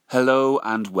Hello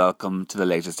and welcome to the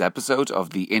latest episode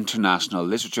of the International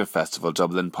Literature Festival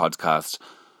Dublin podcast.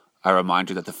 A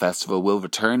reminder that the festival will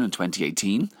return in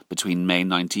 2018 between May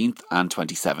 19th and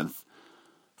 27th.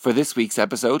 For this week's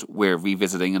episode, we're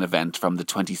revisiting an event from the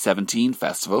 2017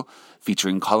 festival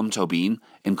featuring Colm Tóibín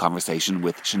in conversation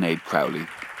with Sinead Crowley.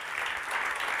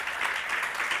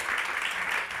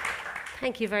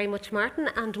 Thank you very much, Martin,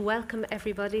 and welcome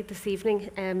everybody this evening.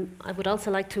 I would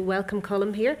also like to welcome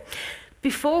Colm here.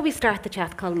 Before we start the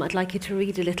chat, Colm, I'd like you to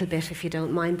read a little bit, if you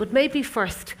don't mind. But maybe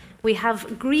first, we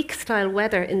have Greek-style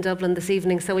weather in Dublin this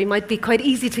evening, so we might be quite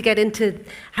easy to get into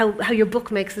how your book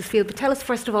makes us feel. But tell us,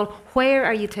 first of all, where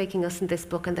are you taking us in this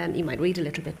book? And then you might read a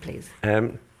little bit, please.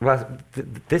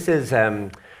 This is,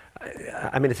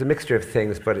 it's a mixture of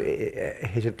things, but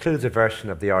it includes a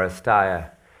version of the Oresteia.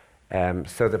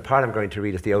 So the part I'm going to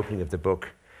read is the opening of the book.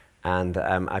 And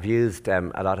I've used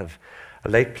a lot of a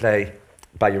late play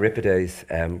by Euripides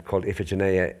called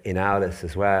Iphigenia in Aulis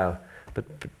as well, but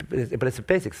it's a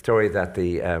basic story that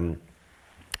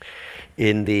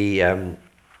in the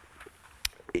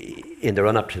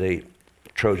run up to the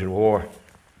Trojan War,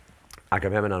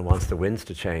 Agamemnon wants the winds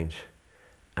to change,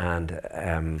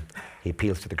 and he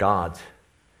appeals to the gods,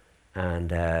 and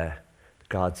the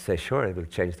gods say, "Sure, it will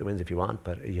change the winds if you want,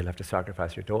 but you'll have to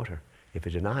sacrifice your daughter,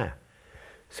 Iphigenia."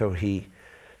 So he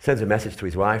sends a message to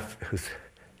his wife, who's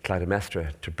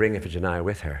Clytemnestra, to bring Iphigenia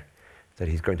with her, that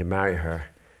he's going to marry her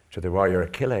to the warrior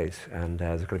Achilles, and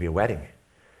there's going to be a wedding.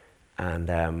 And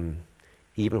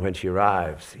even when she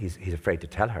arrives, he's afraid to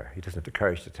tell her. He doesn't have the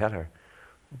courage to tell her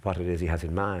what it is he has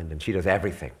in mind, and she does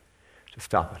everything to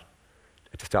stop it,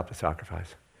 to stop the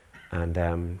sacrifice.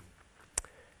 And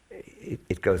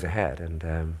it goes ahead,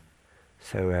 and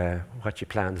so what she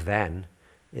plans then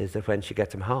is that when she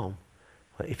gets him home,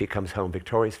 if he comes home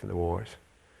victorious from the wars,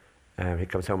 he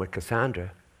comes home with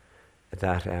Cassandra,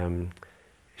 that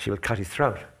she will cut his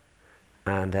throat,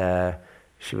 and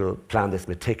she will plan this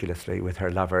meticulously with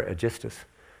her lover Aegisthus,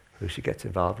 who she gets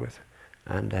involved with.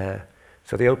 And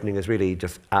so the opening is really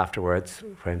just afterwards,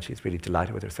 when she's really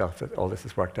delighted with herself that all this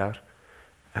has worked out.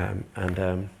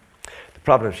 The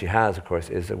problem she has, of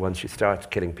course, is that once she starts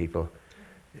killing people,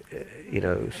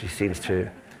 she seems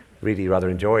to really rather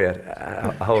enjoy it.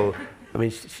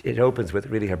 It opens with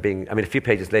really her being, a few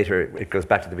pages later, it goes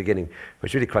back to the beginning, where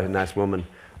she's really quite a nice woman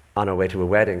on her way to a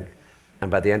wedding.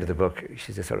 And by the end of the book,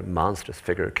 she's a sort of monstrous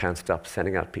figure who can't stop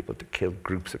sending out people to kill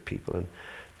groups of people and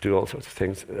do all sorts of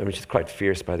things. She's quite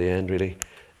fierce by the end, really.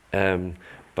 I'm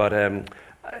trying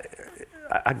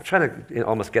to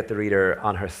almost get the reader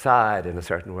on her side in a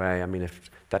certain way. If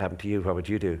that happened to you, what would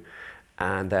you do?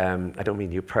 And I don't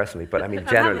mean you personally, but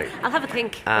generally. I'll have a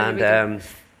think.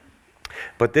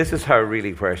 But this is her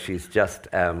really where she's just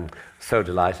so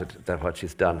delighted that what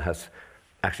she's done has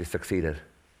actually succeeded.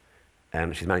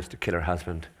 She's managed to kill her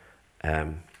husband,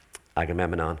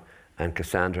 Agamemnon, and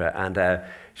Cassandra. And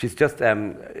she's just,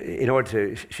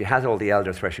 she has all the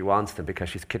elders where she wants them because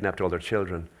she's kidnapped all their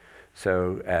children.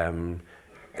 So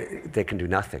they can do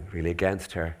nothing really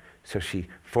against her. So she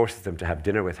forces them to have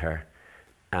dinner with her.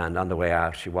 And on the way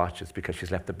out, she watches because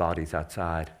she's left the bodies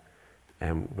outside.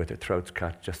 With their throats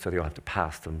cut, just so they all have to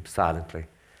pass them silently.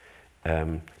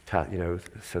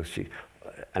 So she...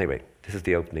 Anyway, this is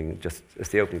the opening, it's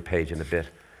the opening page in a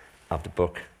bit of the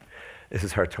book. This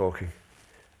is her talking.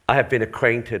 "I have been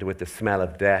acquainted with the smell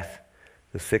of death,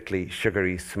 the sickly,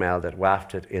 sugary smell that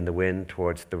wafted in the wind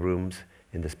towards the rooms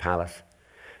in this palace.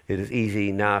 It is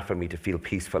easy now for me to feel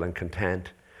peaceful and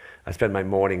content. I spend my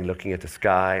morning looking at the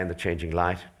sky and the changing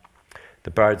light. The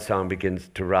bird song begins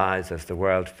to rise as the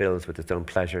world fills with its own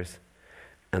pleasures.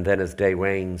 And then as day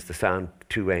wanes, the sound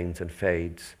too wanes and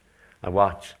fades. I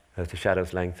watch as the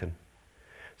shadows lengthen.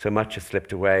 So much has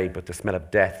slipped away, but the smell of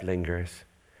death lingers.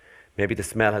 Maybe the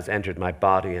smell has entered my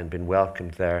body and been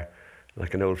welcomed there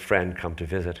like an old friend come to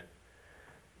visit.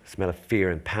 The smell of fear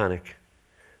and panic.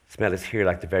 The smell is here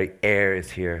like the very air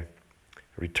is here.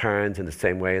 It returns in the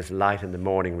same way as light in the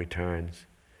morning returns.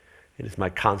 It is my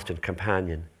constant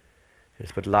companion.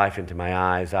 It's put life into my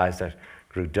eyes that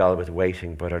grew dull with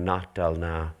waiting but are not dull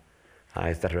now,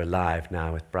 eyes that are alive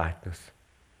now with brightness.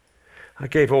 I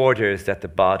gave orders that the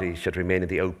body should remain in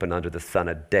the open under the sun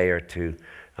a day or two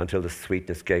until the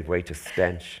sweetness gave way to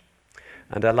stench.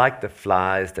 And I liked the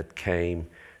flies that came,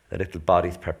 the little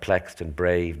bodies perplexed and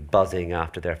brave, buzzing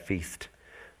after their feast,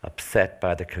 upset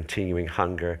by the continuing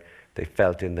hunger they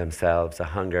felt in themselves,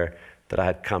 a hunger that I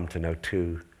had come to know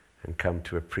too and come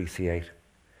to appreciate.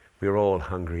 We are all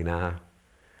hungry now.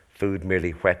 Food merely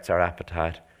whets our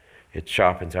appetite. It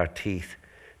sharpens our teeth.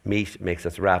 Meat makes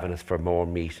us ravenous for more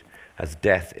meat, as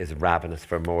death is ravenous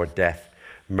for more death.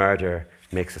 Murder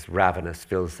makes us ravenous,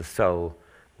 fills the soul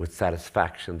with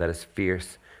satisfaction that is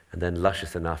fierce and then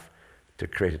luscious enough to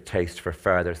create a taste for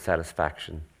further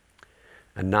satisfaction.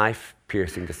 A knife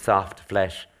piercing the soft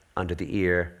flesh under the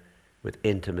ear with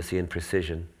intimacy and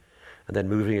precision, and then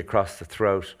moving across the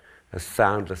throat as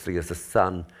soundlessly as the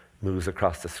sun moves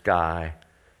across the sky,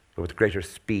 but with greater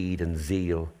speed and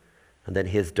zeal, and then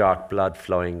his dark blood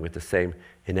flowing with the same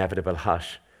inevitable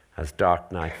hush as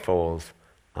dark night falls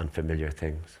on familiar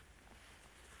things.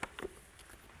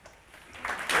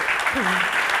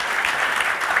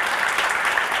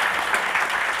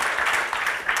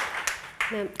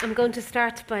 Now, I'm going to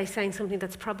start by saying something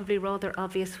that's probably rather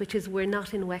obvious, which is we're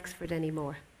not in Wexford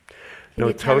anymore.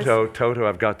 No, Toto,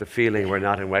 I've got the feeling we're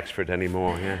not in Wexford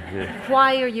anymore. Yeah.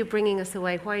 Why are you bringing us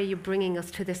away? Why are you bringing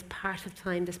us to this part of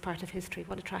time, this part of history?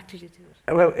 What attracted you to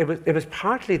it? Well, it was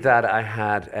partly that I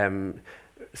had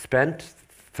spent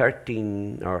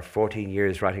 13 or 14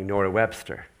 years writing Nora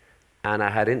Webster, and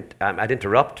I'd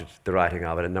interrupted the writing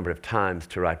of it a number of times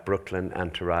to write Brooklyn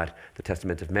and to write The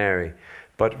Testament of Mary.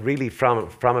 But really from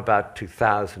about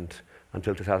 2000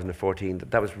 until 2014,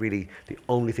 that was really the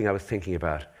only thing I was thinking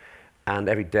about. And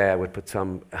every day I would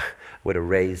would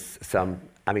erase some.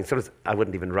 I mean, sometimes I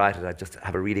wouldn't even write it. I'd just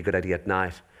have a really good idea at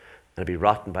night, and it'd be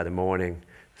rotten by the morning.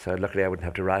 So luckily I wouldn't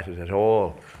have to write it at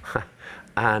all.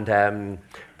 And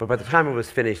but by the time it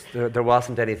was finished, there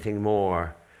wasn't anything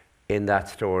more in that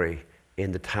story,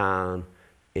 in the town,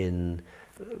 in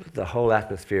the whole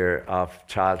atmosphere of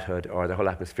childhood, or the whole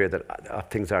atmosphere of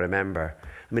things I remember.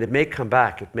 I mean, it may come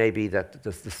back. It may be that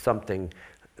there's something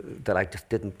that I just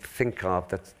didn't think of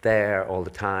that's there all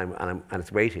the time, and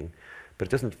it's waiting, but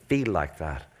it doesn't feel like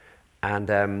that.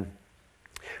 And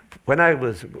when I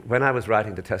was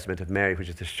writing The Testament of Mary, which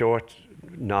is a short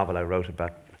novel I wrote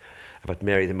about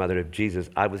Mary, the mother of Jesus,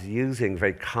 I was using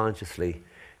very consciously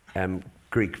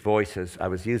Greek voices. I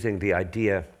was using the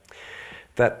idea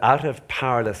that out of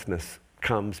powerlessness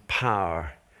comes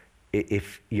power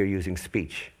if you're using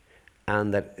speech,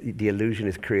 and that the illusion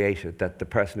is created that the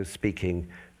person who's speaking,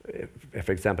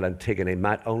 for example, Antigone,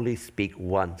 might only speak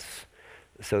once.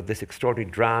 So this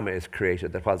extraordinary drama is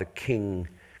created that while the king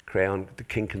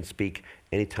can speak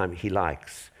anytime he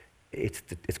likes.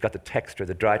 It's got the texture,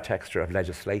 the dry texture of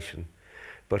legislation.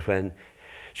 But when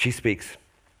she speaks,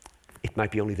 it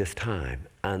might be only this time.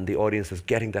 And the audience is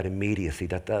getting that immediacy,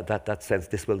 that sense,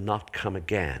 this will not come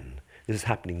again. This is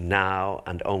happening now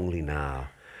and only now.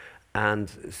 And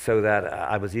so that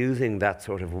I was using that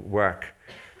sort of work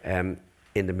in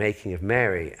the making of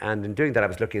Mary. And in doing that, I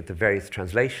was looking at the various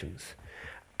translations.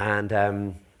 And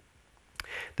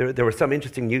there were some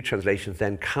interesting new translations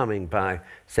then coming by,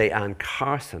 say, Anne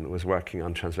Carson was working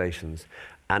on translations,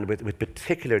 and with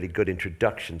particularly good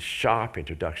introductions, sharp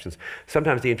introductions.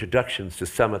 Sometimes the introductions to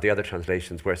some of the other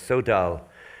translations were so dull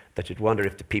that you'd wonder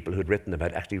if the people who'd written them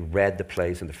had actually read the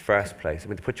plays in the first place. I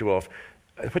mean, it put you off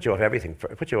everything.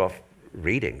 It put you off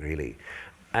reading, really.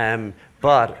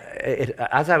 But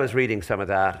as I was reading some of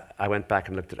that, I went back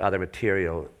and looked at other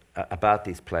material about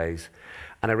these plays,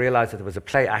 and I realized that there was a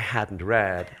play I hadn't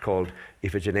read called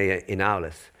Iphigenia in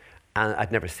Aulis, and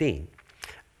I'd never seen.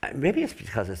 Maybe it's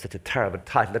because it's such a terrible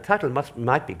title. The title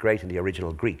might be great in the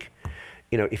original Greek,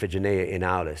 Iphigenia in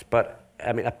Aulis, but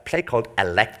I mean, a play called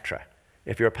Electra.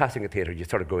 If you were passing a theatre, you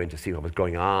sort of go in to see what was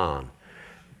going on.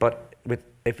 But with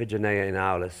Iphigenia in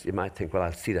Aulis, you might think, well,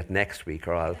 I'll see that next week,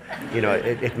 or I'll,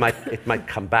 it might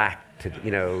come back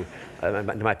to, there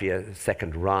might be a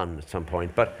second run at some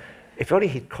point. But if only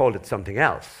he'd called it something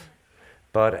else.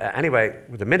 But anyway,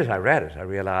 the minute I read it, I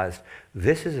realized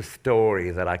this is a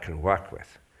story that I can work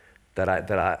with, that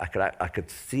I could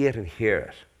see it and hear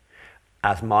it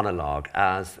as monologue,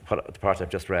 as the part I've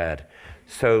just read.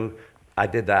 So I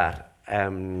did that. I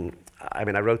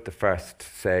wrote the first,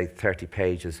 say, 30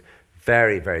 pages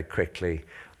very, very quickly.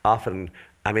 Often,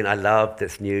 I love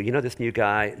this new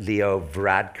guy, Leo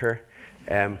Varadkar,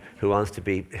 who wants to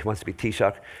be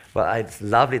Taoiseach. Well, it's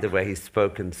lovely the way he's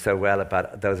spoken so well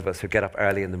about those of us who get up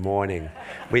early in the morning.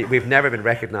 We've never been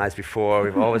recognized before.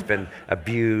 We've always been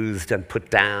abused and put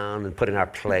down and put in our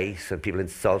place, and people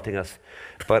insulting us.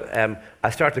 But I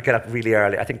started to get up really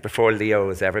early. I think before Leo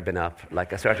has ever been up.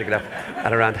 Like, I started to get up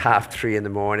at around 3:30 in the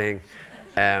morning.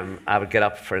 I would get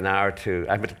up for an hour or two.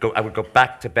 I would go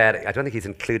back to bed. I don't think he's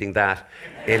including that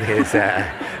in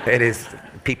his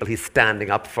people he's standing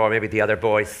up for. Maybe the other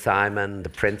boy, Simon, the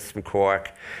Prince from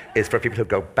Cork, is for people who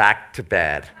go back to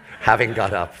bed, having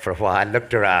got up for a while,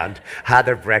 looked around, had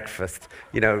their breakfast,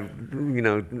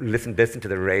 listened to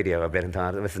the radio a bit and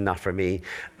thought, this is not for me,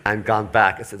 and gone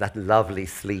back. It's that lovely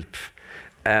sleep.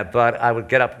 But I would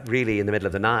get up really in the middle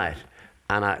of the night.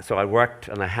 And so I worked,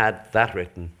 and I had that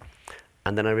written,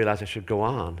 and then I realized I should go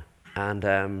on. And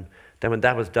then when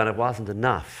that was done, it wasn't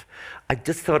enough. I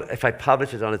just thought if I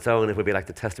published it on its own, it would be like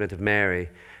the Testament of Mary,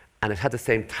 and it had the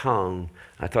same tone.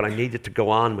 I thought I needed to go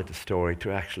on with the story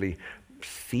to actually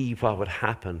see what would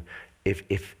happen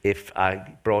if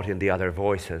I brought in the other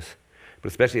voices, but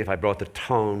especially if I brought the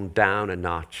tone down a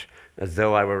notch, as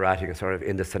though I were writing a sort of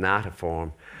in the sonata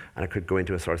form, and I could go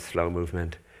into a sort of slow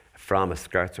movement from a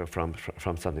scherzo, from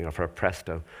something, or for a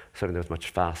presto, something that was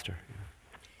much faster.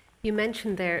 You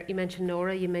mentioned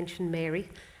Nora, you mentioned Mary,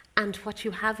 and what you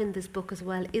have in this book as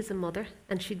well is a mother,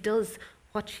 and she does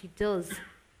what she does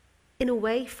in a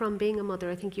way from being a mother.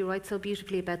 I think you write so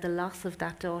beautifully about the loss of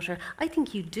that daughter. I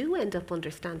think you do end up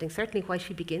understanding certainly why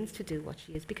she begins to do what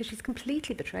she is, because she's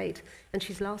completely betrayed and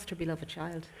she's lost her beloved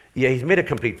child. Yeah, he's made a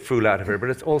complete fool out of her,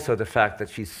 but it's also the fact that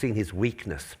she's seen his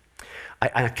weakness.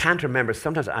 I can't remember,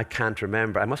 sometimes I can't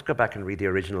remember. I must go back and read the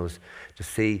originals to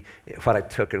see what I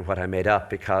took and what I made up,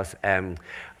 because I mean,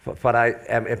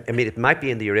 it might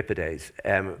be in the Euripides,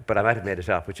 but I might have made it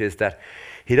up, which is that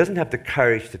he doesn't have the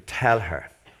courage to tell her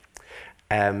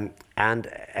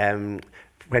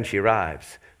when she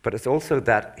arrives, but it's also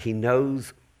that he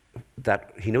knows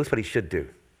what he should do,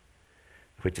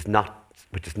 which is not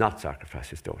sacrifice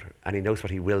his daughter, and he knows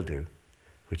what he will do,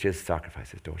 which is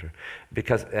sacrifice his daughter,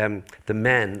 because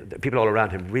the people all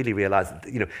around him really realize that,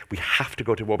 we have to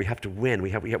go to war, we have to win,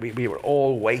 we were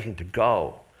all waiting to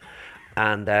go,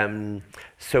 and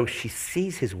so she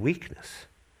sees his weakness.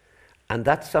 And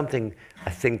that's something, I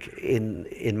think,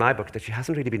 in my book that she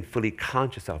hasn't really been fully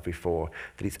conscious of before,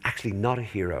 that he's actually not a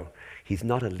hero. He's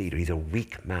not a leader. He's a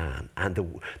weak man. And the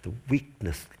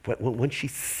weakness, when she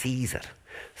sees it,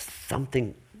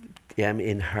 something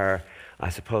in her, I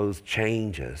suppose,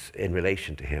 changes in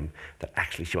relation to him, that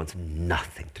actually she wants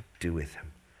nothing to do with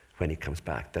him when he comes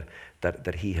back,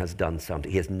 that he has done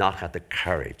something. He has not had the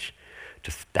courage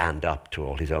to stand up to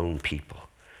all his own people.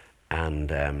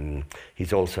 And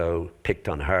he's also picked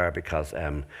on her because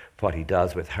what he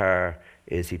does with her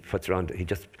is he puts her on,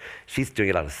 she's doing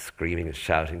a lot of screaming and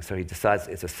shouting, so he decides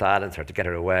it's a silencer to get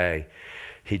her away.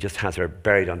 He just has her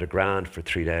buried underground for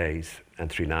 3 days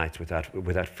and 3 nights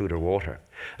without food or water.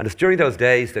 And it's during those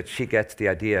days that she gets the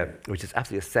idea, which is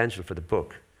absolutely essential for the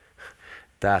book,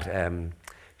 that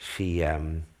she's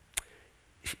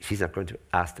not going to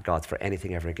ask the gods for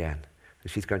anything ever again.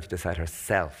 She's going to decide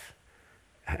herself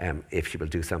if she will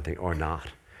do something or not,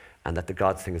 and that the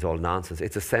gods thing is all nonsense.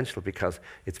 It's essential because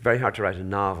it's very hard to write a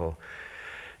novel.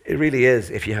 It really is,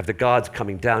 if you have the gods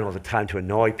coming down all the time to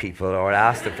annoy people or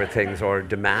ask them for things or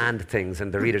demand things,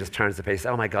 and the reader just turns the page,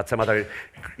 oh my God, some other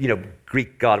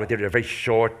Greek god with either a very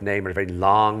short name or a very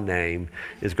long name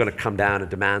is going to come down and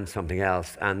demand something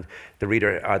else, and the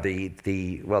reader or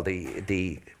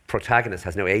the protagonist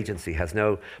has no agency, has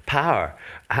no power,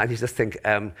 and you just think,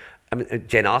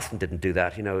 Jane Austen didn't do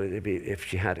that.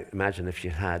 Imagine if she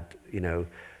had,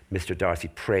 Mr. Darcy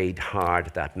prayed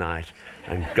hard that night,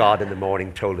 and God in the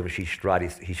morning told him he should ride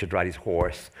his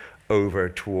horse over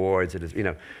towards it.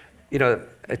 You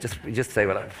just say,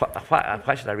 well,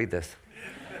 why should I read this?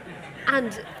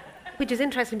 And which is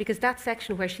interesting, because that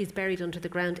section where she's buried under the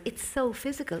ground, it's so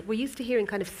physical. We're used to hearing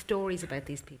kind of stories about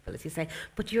these people, as you say,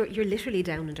 but you're literally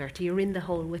down and dirty. You're in the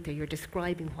hole with her. You're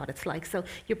describing what it's like. So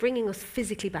you're bringing us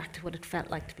physically back to what it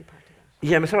felt like to be part of that.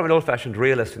 Yeah, I'm sort of an old-fashioned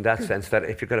realist in that sense, that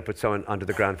if you're going to put someone under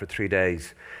the ground for 3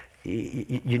 days,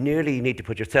 you nearly need to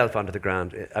put yourself under the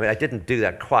ground. I mean, I didn't do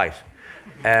that quite.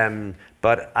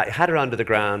 But I had her under the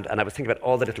ground, and I was thinking about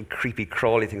all the little creepy,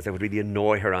 crawly things that would really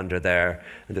annoy her under there,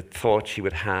 and the thoughts she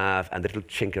would have, and the little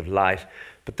chink of light.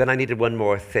 But then I needed one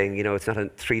more thing. It's not in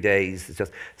 3 days. It's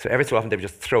just, so every so often they would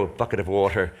just throw a bucket of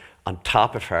water on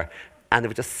top of her, and it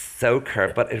would just soak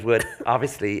her. But it would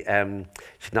obviously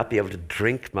she'd not be able to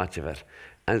drink much of it.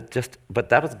 But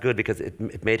that was good because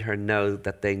it made her know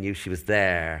that they knew she was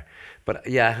there. But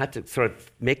yeah, I had to sort of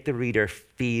make the reader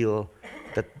feel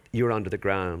that you're under the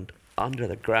ground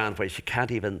where she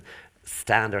can't even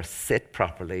stand or sit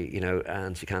properly,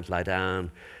 and she can't lie down.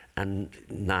 And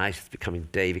night is becoming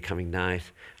day, becoming night.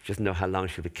 She doesn't know how long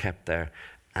she'll be kept there.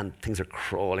 And things are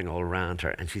crawling all around her.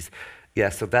 And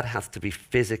so that has to be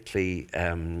physically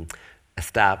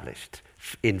established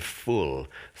in full.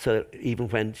 So even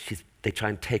when they try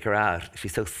and take her out,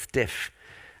 she's so stiff,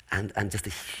 and just the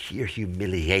sheer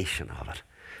humiliation of it.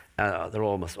 They're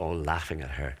almost all laughing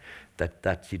at her.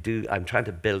 That you do. I'm trying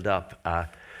to build up,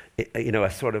 a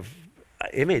sort of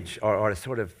image or a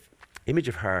sort of image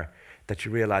of her that you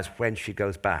realize when she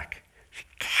goes back, she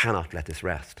cannot let this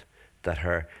rest, that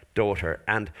her daughter,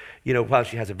 and while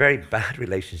she has a very bad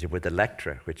relationship with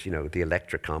Electra, which the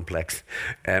Electra complex,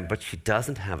 but she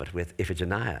doesn't have it with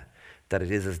Iphigenia, that it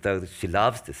is as though she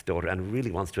loves this daughter and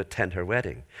really wants to attend her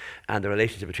wedding. And the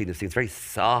relationship between them seems very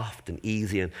soft and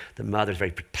easy, and the mother's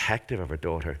very protective of her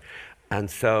daughter.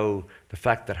 And so the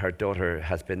fact that her daughter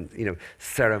has been,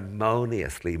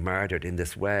 ceremoniously murdered in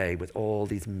this way with all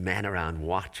these men around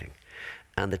watching,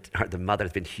 and the mother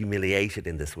has been humiliated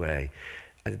in this way,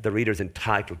 the reader's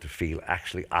entitled to feel,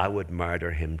 actually, I would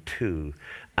murder him too.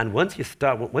 And once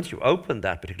you open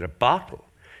that particular bottle,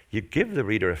 you give the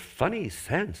reader a funny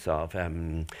sense of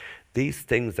these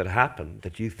things that happen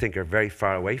that you think are very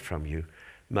far away from you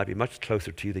might be much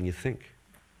closer to you than you think.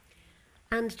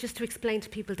 And just to explain to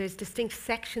people, there's distinct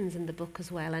sections in the book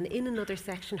as well. And in another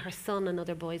section, her son and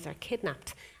other boys are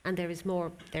kidnapped. And there's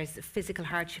physical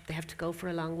hardship. They have to go for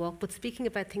a long walk. But speaking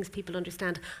about things people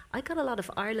understand, I got a lot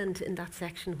of Ireland in that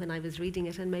section when I was reading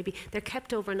it. And maybe they're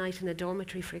kept overnight in a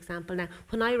dormitory, for example. Now,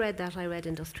 when I read that, I read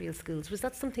industrial schools. Was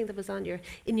that something that was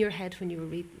in your head when you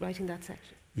were writing that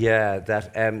section? Yeah,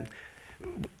 that...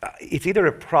 it's either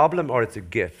a problem or it's a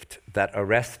gift that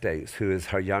Orestes, who is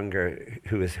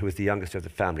the youngest of the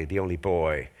family, the only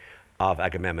boy of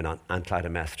Agamemnon and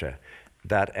Clytemnestra,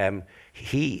 that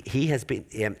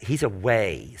he's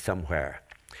away somewhere,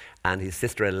 and his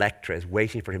sister Electra is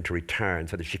waiting for him to return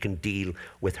so that she can deal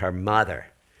with her mother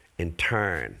in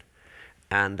turn.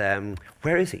 And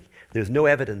where is he? There's no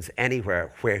evidence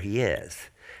anywhere where he is.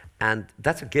 And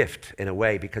that's a gift in a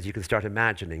way, because you can start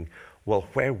imagining, well,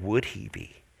 where would he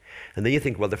be? And then you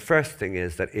think, well, the first thing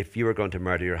is that if you were going to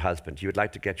murder your husband, you would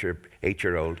like to get your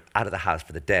 8-year-old out of the house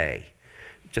for the day,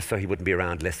 just so he wouldn't be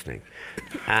around listening.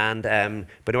 And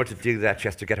but in order to do that, she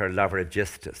has to get her lover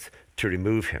Aegisthus to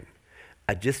remove him.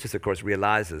 Aegisthus, of course,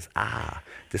 realizes,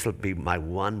 this will be my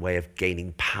one way of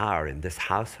gaining power in this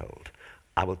household.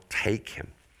 I will take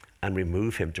him and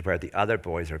remove him to where the other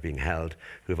boys are being held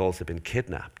who have also been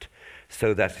kidnapped,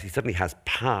 so that he suddenly has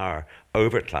power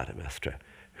over Clytemnestra,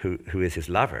 who is his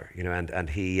lover, and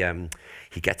he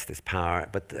gets this power.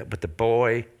 But the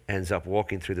boy ends up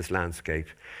walking through this landscape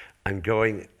and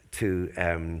going to,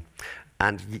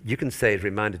 and you can say it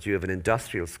reminded you of an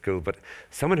industrial school, but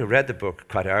someone who read the book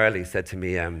quite early said to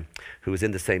me, who was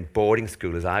in the same boarding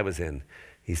school as I was in,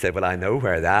 he said, well, I know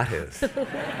where that is.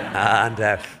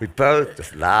 And we both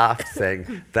just laughed,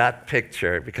 saying, that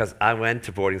picture, because I went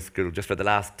to boarding school just for the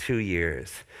last 2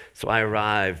 years. So I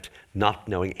arrived not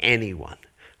knowing anyone,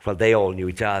 while they all knew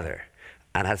each other.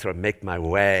 And I sort of make my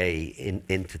way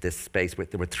into this space where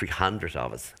there were 300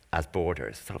 of us as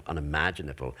boarders, sort of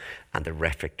unimaginable. And the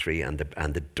refectory and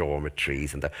the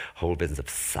dormitories and the whole business of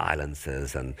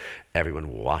silences and everyone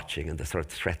watching and the sort of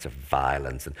threats of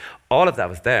violence and all of that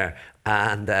was there.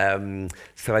 And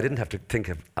so I didn't have to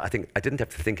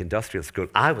think industrial school.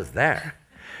 I was there.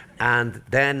 And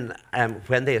then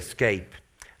when they escape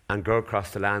and go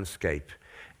across the landscape,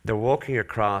 they're walking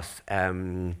across...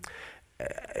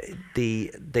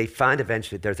 they find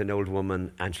eventually there's an old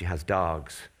woman and she has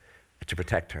dogs to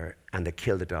protect her, and they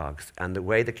kill the dogs. And the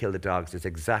way they kill the dogs is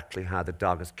exactly how the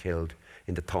dog is killed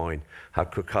in the Táin, how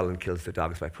Cuchulainn kills the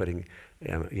dogs by putting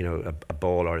a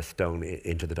ball or a stone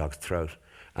into the dog's throat.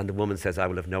 And the woman says, I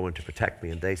will have no one to protect me.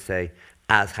 And they say,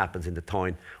 as happens in the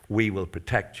Táin, we will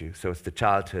protect you. So it's the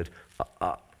childhood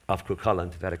of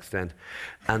Cuchulainn to that extent.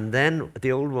 And then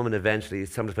the old woman eventually,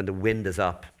 sometimes when the wind is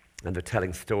up and they're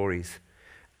telling stories,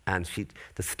 and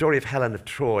the story of Helen of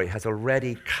Troy has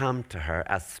already come to her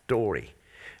as story,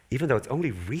 even though it's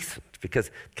only recent,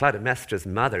 because Clytemnestra's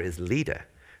mother is Leda,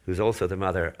 who's also the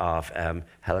mother of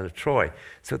Helen of Troy.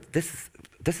 So this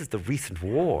is the recent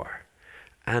war,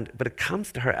 but it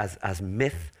comes to her as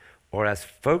myth or as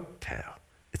folk tale.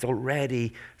 It's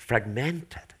already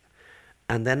fragmented.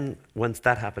 And then once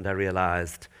that happened, I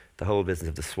realized the whole business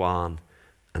of the swan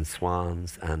and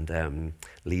swans and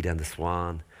Leda and the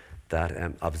swan, that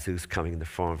of Zeus coming in the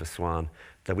form of a swan,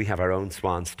 that we have our own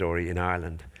swan story in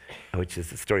Ireland, which is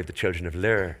the story of the children of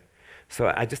Lir.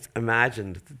 So I just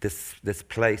imagined this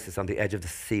place is on the edge of the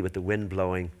sea with the wind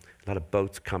blowing, a lot of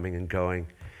boats coming and going,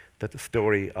 that the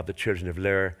story of the children of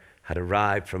Lir had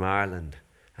arrived from Ireland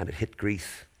and it hit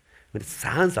Greece. I mean, it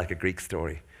sounds like a Greek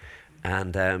story.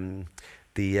 And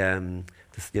the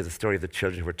story of the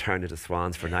children who were turned into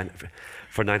swans for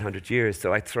 900 years.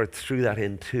 So I sort of threw that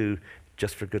in too,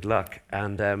 just for good luck.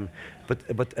 And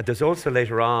but there's also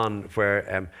later on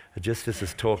where Aegisthus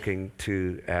is talking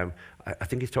to, I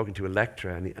think he's talking to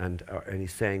Electra, and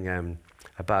he's saying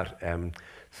about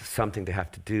something they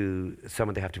have to do,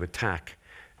 someone they have to attack,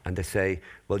 and they say,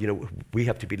 well, we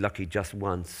have to be lucky just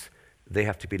once. They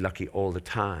have to be lucky all the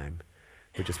time.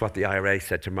 which is what the IRA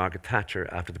said to Margaret Thatcher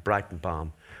after the Brighton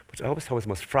bomb, which I always thought was the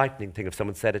most frightening thing if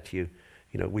someone said it to you.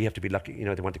 We have to be lucky,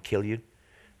 they want to kill you.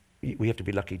 We have to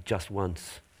be lucky just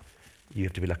once. You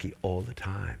have to be lucky all the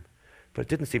time. But it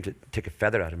didn't seem to take a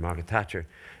feather out of Margaret Thatcher,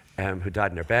 who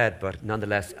died in her bed. But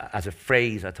nonetheless, as a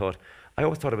phrase, I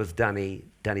always thought it was Danny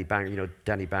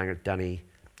Banger, Danny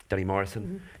Morrison.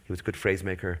 Mm-hmm. He was a good phrase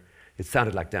maker. It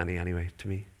sounded like Danny anyway to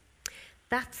me.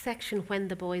 That section, When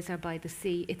the Boys Are by the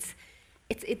Sea,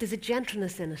 there's a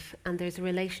gentleness in it, and there's a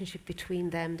relationship between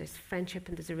them. There's friendship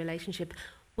and there's a relationship.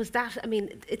 Was that,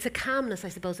 it's a calmness, I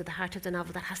suppose, at the heart of the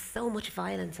novel that has so much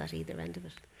violence at either end of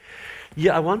it.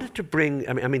 Yeah, I wanted to bring,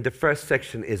 the first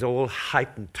section is all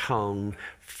heightened tone,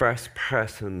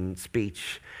 first-person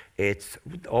speech. It's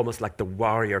almost like the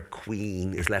warrior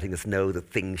queen is letting us know the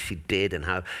things she did and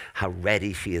how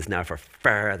ready she is now for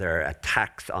further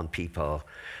attacks on people.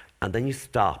 And then you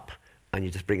stop and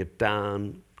you just bring it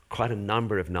down quite a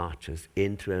number of notches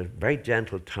into a very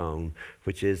gentle tone,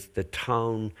 which is the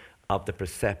tone of the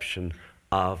perception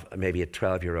of maybe a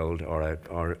 12-year-old or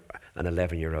an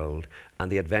 11-year-old. And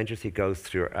the adventures he goes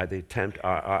through are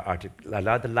to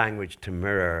allow the language to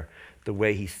mirror the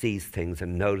way he sees things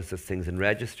and notices things and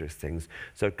registers things.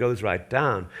 So it goes right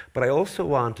down. But I also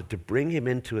wanted to bring him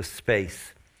into a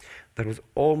space that was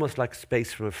almost like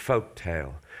space from a folk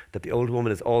tale, that the old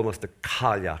woman is almost a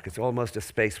Cailleach. It's almost a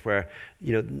space where,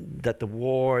 that the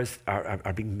wars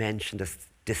are being mentioned as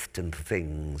distant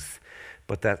things,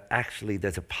 but that actually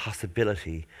there's a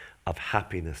possibility of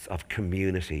happiness, of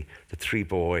community, the three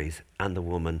boys and the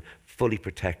woman fully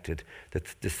protected,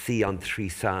 the sea on three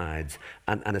sides,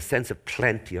 and a sense of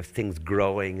plenty of things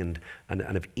growing and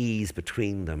of ease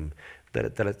between them,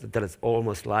 that it's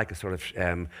almost like a sort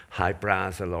of High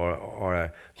Brasil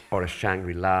or a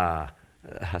Shangri-La,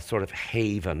 a sort of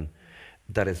haven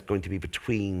that is going to be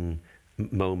between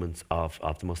moments of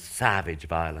the most savage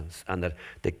violence, and that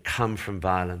they come from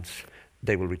violence,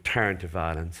 they will return to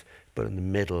violence, but in the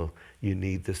middle you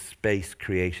need this space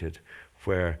created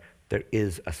where there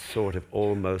is a sort of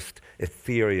almost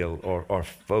ethereal or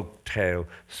folk tale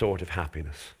sort of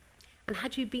happiness. And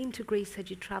had you been to Greece? Had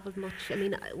you travelled much?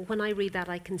 When I read that,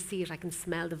 I can see it. I can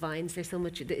smell the vines. There's so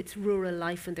much. It's rural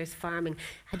life and there's farming.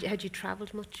 Had you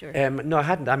travelled much? Or? No, I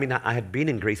hadn't. I had been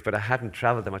in Greece, but I hadn't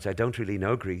travelled that much. I don't really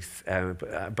know Greece.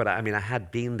 But I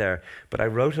had been there. But I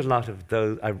wrote a lot of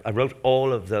those. I wrote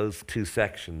all of those two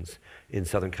sections in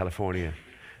Southern California,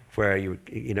 where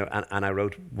and I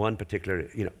wrote one particular,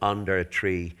 under a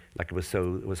tree, like it was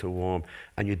so warm,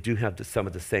 and you do have some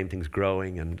of the same things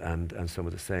growing and some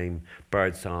of the same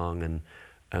bird song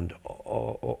and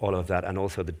all of that, and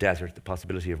also the desert, the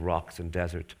possibility of rocks and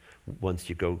desert once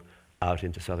you go out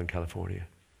into Southern California.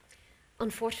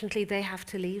 Unfortunately, they have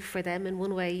to leave. For them, in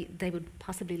one way, they would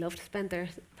possibly love to spend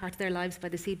part of their lives by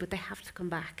the sea, but they have to come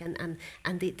back,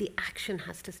 and the action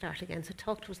has to start again. So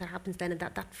talk to us what happens then in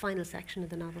that final section of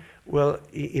the novel. Well,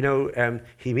 he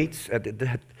meets...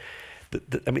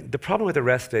 the problem with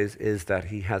Orestes is that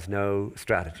he has no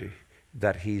strategy,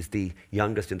 that he's the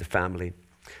youngest in the family,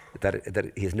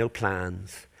 that he has no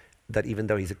plans, that even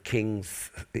though he's a king,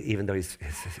 even though his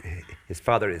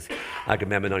father is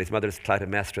Agamemnon, his mother is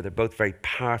Clytemnestra, they're both very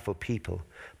powerful people,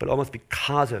 but almost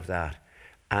because of that,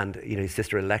 and his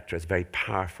sister Electra is very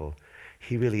powerful,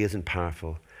 he really isn't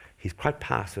powerful. He's quite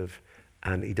passive,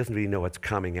 and he doesn't really know what's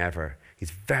coming ever.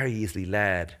 He's very easily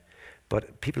led,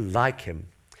 but people like him.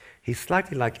 He's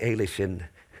slightly like Ailish in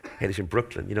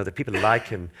Brooklyn, that people like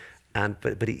him,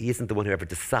 but he isn't the one who ever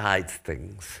decides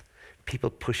things. People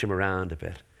push him around a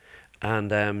bit.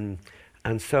 And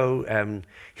so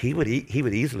he would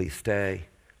easily stay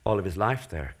all of his life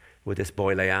there with this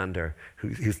boy Leander,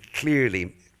 who's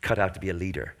clearly cut out to be a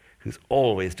leader, who's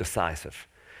always decisive.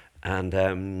 But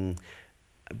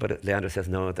Leander says,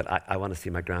 no, that I want to see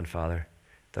my grandfather,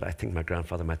 that I think my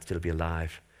grandfather might still be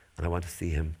alive, and I want to see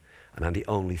him. And I'm the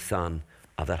only son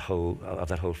of that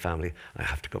whole family. I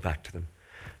have to go back to them.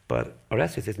 But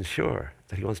Orestes isn't sure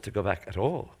that he wants to go back at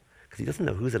all, because he doesn't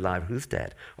know who's alive, who's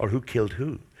dead, or who killed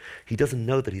who. He doesn't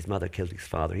know that his mother killed his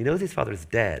father. He knows his father is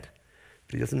dead,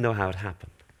 but he doesn't know how it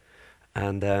happened.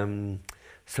 And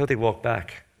so they walk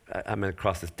back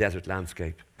across this desert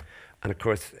landscape. And of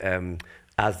course,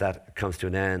 as that comes to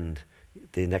an end,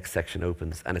 the next section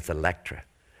opens, and it's Electra.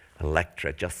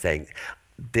 Electra just saying,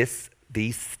 these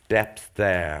steps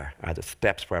there are the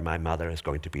steps where my mother is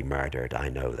going to be murdered. I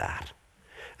know that.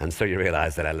 And so you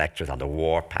realize that Electra's on the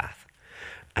warpath.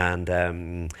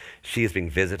 And she is being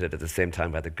visited at the same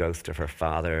time by the ghost of her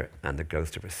father and the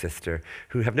ghost of her sister,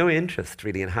 who have no interest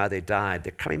really in how they died.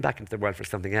 They're coming back into the world for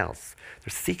something else.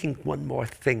 They're seeking one more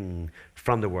thing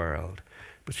from the world.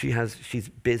 but she's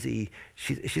busy.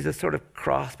 She's a sort of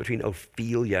cross between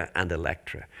Ophelia and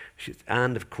Electra.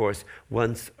 And of course,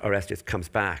 once Orestes comes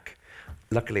back,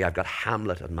 luckily I've got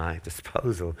Hamlet at my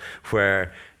disposal,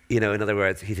 where, in other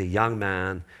words, he's a young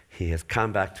man, he has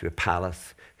come back to a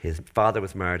palace, his father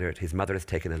was murdered, his mother has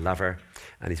taken a lover,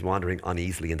 and he's wandering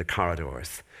uneasily in the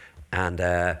corridors. And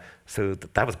so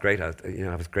that was great. I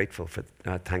was grateful for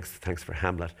thanks for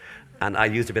Hamlet. And I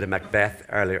used a bit of Macbeth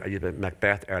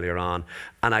earlier on.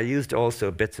 And I used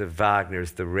also bits of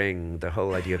Wagner's The Ring, the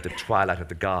whole idea of the twilight of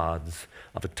the gods,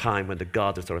 of a time when the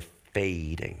gods are sort of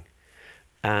fading.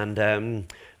 And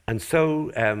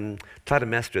so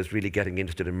Clytemnestra is really getting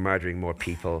interested in murdering more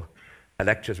people.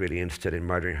 Electra's really interested in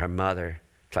murdering her mother,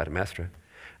 Clytemnestra.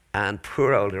 And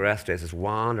poor old Orestes is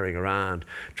wandering around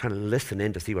trying to listen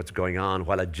in to see what's going on,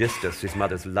 while Aegisthus, his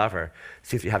mother's lover,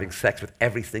 seems to be having sex with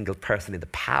every single person in the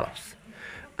palace.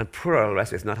 And poor old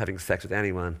Orestes is not having sex with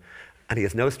anyone, and he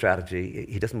has no strategy.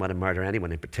 He doesn't want to murder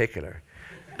anyone in particular.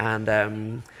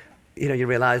 And you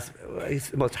realize he's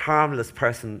the most harmless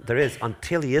person there is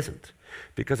until he isn't.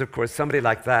 Because, of course, somebody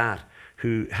like that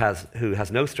who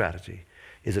has no strategy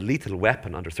is a lethal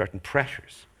weapon under certain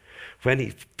pressures. When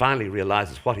he finally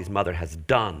realizes what his mother has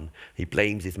done, he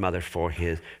blames his mother for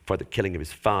the killing of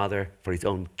his father, for his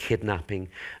own kidnapping,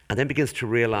 and then begins to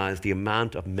realize the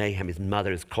amount of mayhem his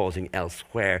mother is causing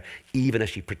elsewhere, even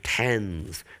as she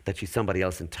pretends that she's somebody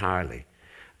else entirely.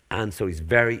 And so it's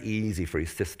very easy for his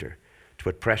sister to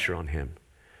put pressure on him.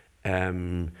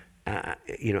 And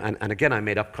again, I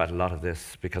made up quite a lot of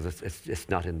this because it's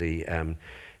not in the...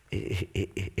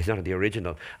 It's not in the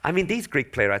original. I mean, these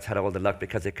Greek playwrights had all the luck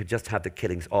because they could just have the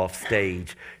killings off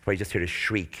stage, where you just hear a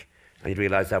shriek, and you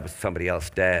realise that was somebody else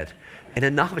dead. In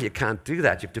a novel, you can't do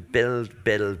that. You have to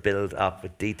build up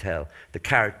with detail the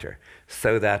character,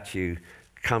 so that you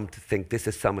come to think this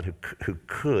is someone who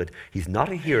could. He's not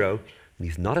a hero, and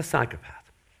he's not a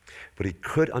psychopath, but he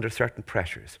could, under certain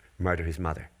pressures, murder his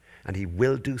mother, and he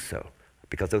will do so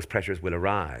because those pressures will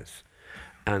arise,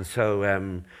 and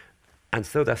so. And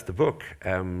so that's the book,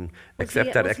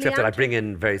 except that I bring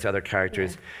in various other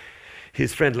characters. Yeah.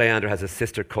 His friend Leander has a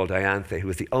sister called Ianthe, who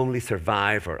is the only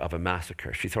survivor of a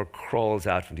massacre. She sort of crawls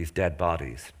out from these dead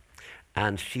bodies,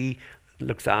 and she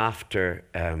looks after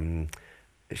Orestes.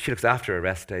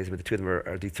 I mean, the two of them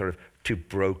are these sort of two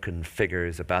broken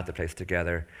figures about the place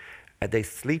together. They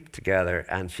sleep together,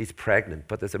 and she's pregnant.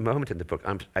 But there's a moment in the book,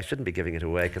 I shouldn't be giving it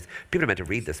away, because people are meant to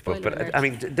read this book, but I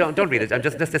mean, don't read it.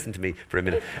 Just listen to me for a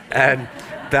minute.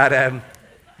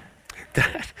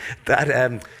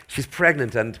 She's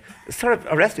pregnant, and sort of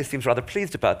Orestes seems rather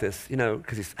pleased about this,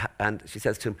 and she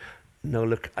says to him, "No,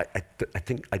 look, I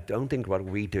don't think what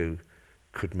we do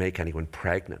could make anyone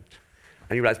pregnant."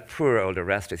 And you realize, poor old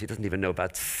Orestes, he doesn't even know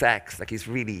about sex. Like, he's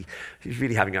really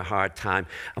having a hard time.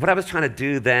 And what I was trying to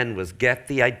do then was get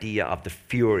the idea of the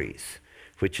Furies,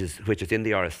 which is in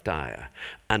the Oresteia,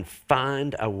 and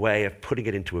find a way of putting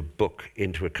it into a book,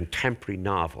 into a contemporary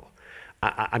novel.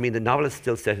 I mean, the novel is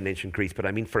still set in ancient Greece, but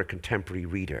I mean for a contemporary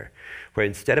reader, where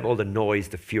instead of all the noise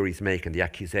the Furies make and the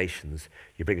accusations,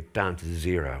 you bring it down to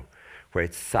zero, where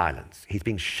it's silence. He's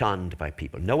being shunned by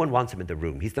people. No one wants him in the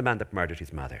room. He's the man that murdered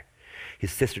his mother.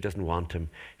 His sister doesn't want him.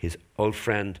 His old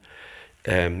friend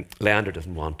Leander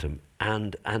doesn't want him.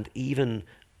 And even,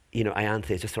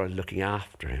 Ianthe is just sort of looking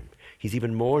after him. He's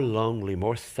even more lonely,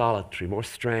 more solitary, more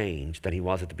strange than he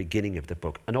was at the beginning of the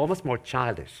book, and almost more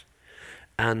childish.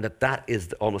 And that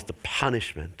is almost the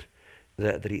punishment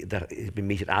that has been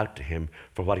meted out to him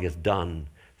for what he has done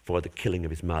for the killing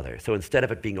of his mother. So instead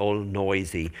of it being all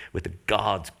noisy with the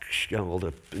gods, all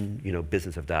the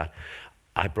business of that,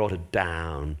 I brought it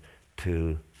down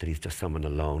to that he's just someone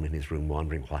alone in his room,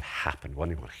 wondering what happened,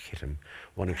 wondering what hit him,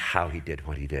 wondering how he did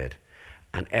what he did.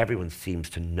 And everyone seems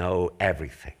to know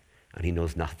everything, and he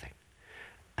knows nothing.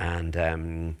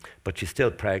 And but she's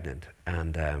still pregnant,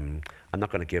 and I'm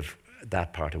not going to give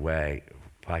that part away,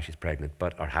 why she's pregnant,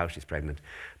 or how she's pregnant.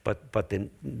 But the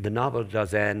novel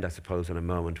does end, I suppose, in a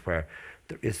moment where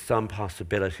there is some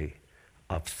possibility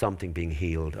of something being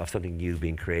healed, of something new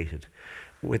being created.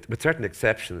 With certain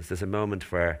exceptions, there's a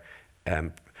moment where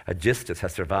Aegisthus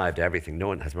has survived everything. No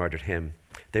one has murdered him.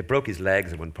 They broke his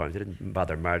legs at one point. They didn't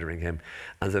bother murdering him.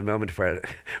 And there's a moment where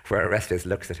Orestes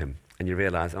looks at him, and you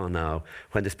realize, oh no,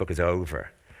 when this book is over,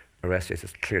 Orestes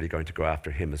is clearly going to go after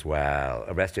him as well.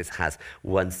 Orestes has,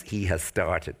 once he has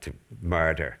started to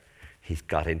murder, he's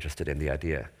got interested in the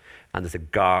idea. And there's a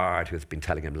guard who's been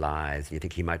telling him lies, and you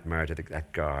think he might murder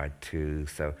that guard too.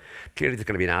 So clearly there's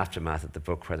going to be an aftermath of the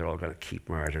book where they're all going to keep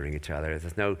murdering each other.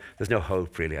 There's no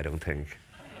hope, really, I don't think.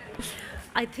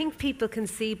 I think people can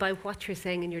see by what you're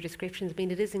saying in your descriptions, I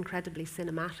mean, it is incredibly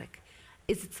cinematic.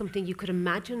 Is it something you could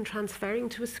imagine transferring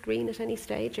to a screen at any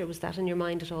stage, or was that in your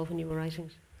mind at all when you were writing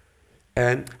it?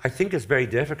 I think it's very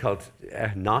difficult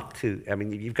not to. I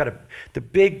mean, you've got the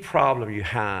big problem you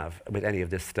have with any of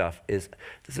this stuff is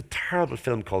there's a terrible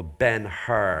film called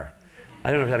Ben-Hur.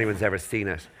 I don't know if anyone's ever seen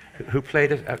it. Who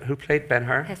played it? Who played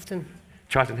Ben-Hur? Heston.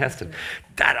 Charlton Heston.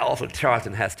 That awful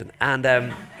Charlton Heston.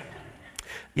 And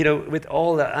you know, with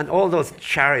all those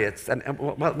chariots, and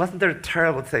wasn't there a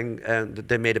terrible thing that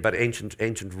they made about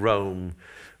ancient Rome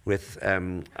with I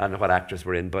don't know what actors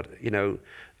were in, but you know,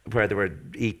 where they were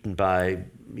eaten by,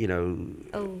 you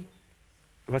know,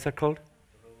 what's that called?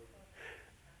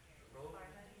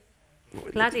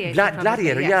 Gladiator.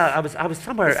 Gladiator. Yes. Yeah, I was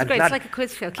somewhere. It's great. It's like a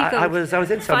quiz show. Keep going. I was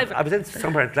in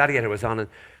somewhere. And Gladiator was on, and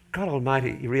God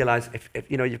Almighty, you realise if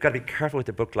you know, you've got to be careful with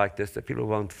a book like this that people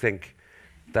won't think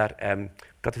that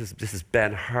God, this is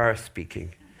Ben-Hur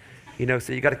speaking. You know,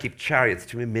 so you got to keep chariots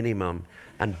to a minimum,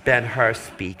 and Ben-Hur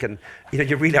speak, and you know,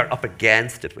 you really are up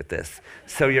against it with this.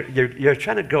 So you're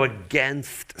trying to go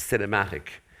against cinematic.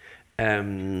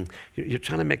 You're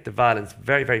trying to make the violence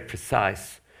very, very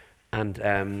precise,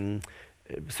 and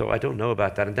so I don't know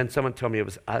about that. And then someone told me it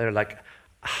was either like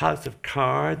House of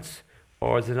Cards,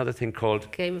 or there's another thing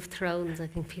called Game of Thrones. I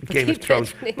think people Game keep of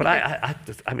Thrones. mentioning. But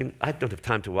I mean, I don't have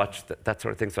time to watch that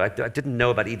sort of thing, so I didn't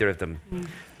know about either of them.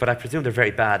 But I presume they're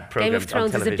very bad programs. Game of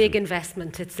Thrones on is a big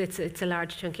investment. It's a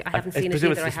large chunk. I haven't seen it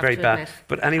presume either. it's I have very to bad. admit.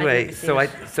 But anyway,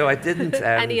 I've so I didn't.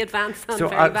 Any advance on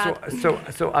very bad.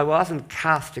 So I wasn't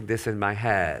casting this in my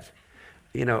head,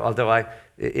 you know. Although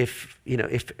if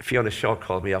Fiona Shaw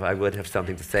called me up, I would have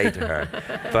something to say to her.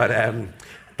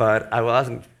 But I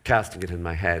wasn't casting it in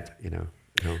my head, you know.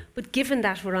 No. But given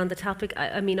that we're on the topic,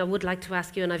 I mean, I would like to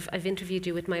ask you, and I've interviewed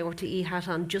you with my RTE hat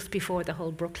on just before the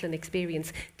whole Brooklyn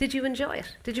experience. Did you enjoy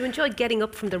it? Did you enjoy getting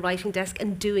up from the writing desk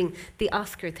and doing the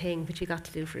Oscar thing, which you got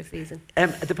to do for a season?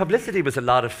 The publicity was a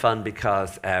lot of fun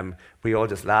because we all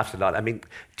just laughed a lot. I mean,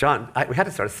 John, we had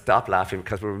to sort of stop laughing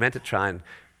because we were meant to try and,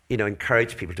 you know,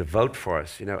 encourage people to vote for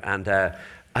us, you know, and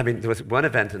I mean, there was one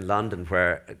event in London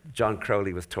where John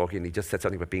Crowley was talking, and he just said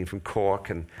something about being from Cork,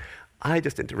 and I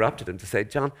just interrupted him to say,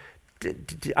 John,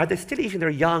 are they still eating their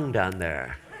young down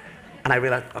there? And I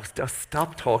realized,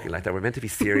 stop talking like that. We're meant to be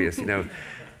serious, you know.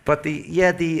 But the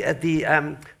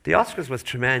Oscars was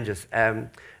tremendous.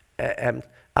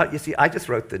 You see, I just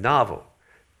wrote the novel,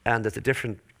 and there's a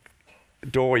different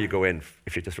door you go in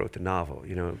if you just wrote the novel,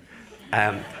 you know.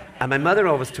 And my mother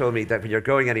always told me that when you're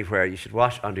going anywhere, you should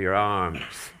wash under your arms.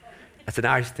 It's an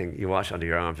Irish thing, you wash under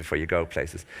your arms before you go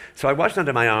places. So I washed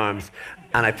under my arms,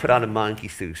 and I put on a monkey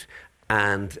suit,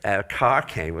 and a car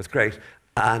came, it was great.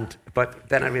 But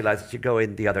then I realized that you go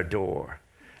in the other door.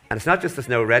 And it's not just there's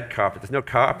no red carpet, there's no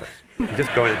carpet. You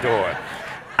just go in the door.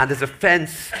 And there's a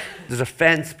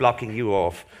fence blocking you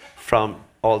off from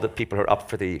all the people who are up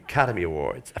for the Academy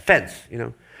Awards. A fence, you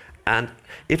know. And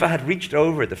if I had reached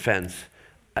over the fence,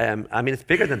 I mean, it's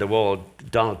bigger than the wall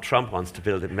Donald Trump wants to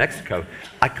build in Mexico.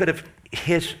 I could have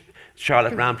hit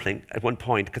Charlotte Rampling at one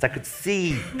point because I could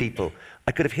see people.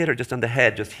 I could have hit her just on the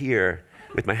head, just here,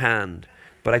 with my hand.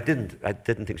 But I didn't. I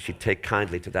didn't think she'd take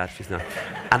kindly to that. She's not.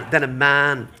 And then a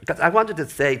man, because I wanted to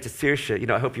say to Saoirse, you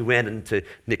know, I hope you win, and to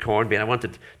Nick Hornby, and I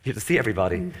wanted you to see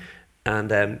everybody. And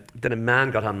then a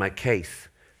man got on my case,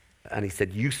 and he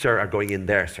said, "You, sir, are going in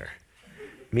there, sir."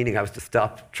 Meaning I was to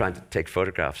stop trying to take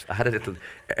photographs. I had a little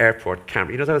airport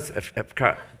camera. You know those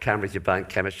cameras you buy in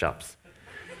chemist shops?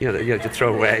 You know, to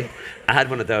throw away. I had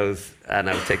one of those, and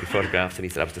I was taking photographs, and he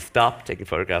said I was to stop taking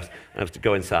photographs, and I was to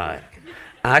go inside.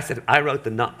 And I said, I wrote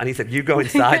and he said, "You go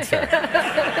inside, sir."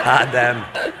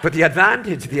 But the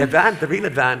real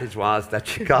advantage was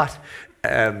that you got,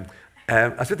 I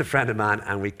was with a friend of mine,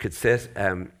 and we could sit,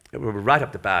 we were right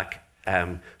up the back.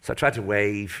 So I tried to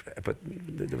wave, but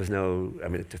there was no, I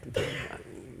mean, it didn't,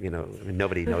 you know, I mean,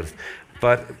 nobody noticed.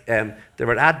 But there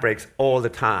were ad breaks all the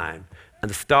time, and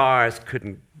the stars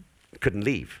couldn't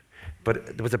leave.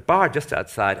 But there was a bar just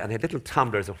outside, and they had little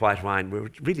tumblers of white wine. They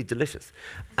were really delicious.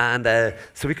 And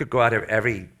so we could go out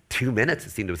every 2 minutes, it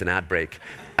seemed there was an ad break,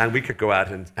 and we could go out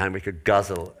and we could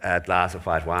guzzle a glass of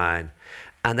white wine.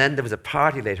 And then there was a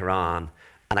party later on,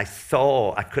 and I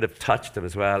could have touched them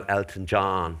as well, Elton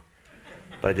John.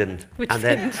 But I didn't. And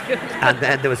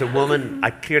then there was a woman, I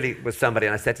clearly was somebody,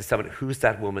 and I said to someone, "Who's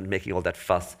that woman making all that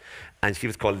fuss?" And she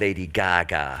was called Lady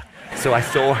Gaga. So I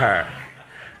saw her,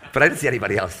 but I didn't see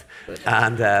anybody else.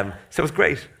 And so it was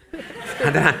great.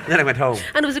 And then I went home.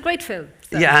 And it was a great film.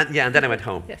 So. Yeah, and then I went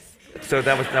home. Yes. So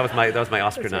that was my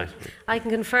Oscar night. I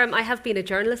can confirm I have been a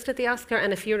journalist at the Oscar,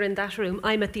 and if you're in that room,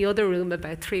 I'm at the other room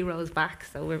about 3 rows back,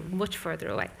 so we're much further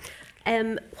away.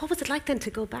 What was it like then to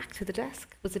go back to the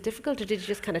desk? Was it difficult, or did you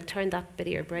just kind of turn that bit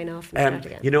of your brain off and start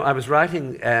again? You know, I was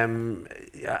writing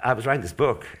this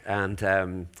book,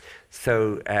 and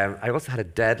so I also had a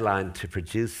deadline to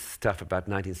produce stuff about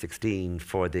 1916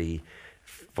 for the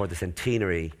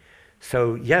centenary.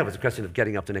 So yeah, it was a question of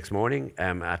getting up the next morning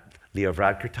at Leo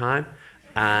Varadkar time,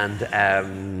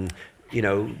 and you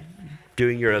know,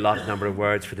 doing your allotted number of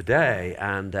words for the day,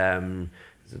 and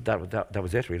that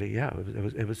was it really. Yeah,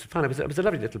 it was fun. It was a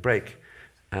lovely little break,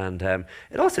 and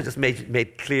it also just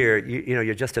made clear you know,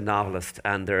 you're just a novelist,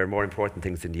 and there are more important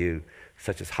things than you,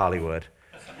 such as Hollywood,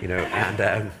 you know,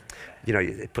 and you know,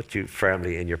 it put you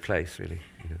firmly in your place really.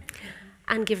 You know.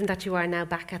 And given that you are now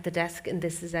back at the desk and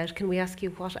this is out, can we ask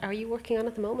you, what are you working on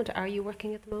at the moment? Are you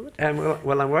working at the moment?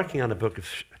 Well, I'm working on a book of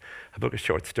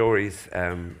short stories,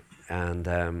 and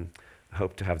I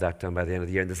hope to have that done by the end of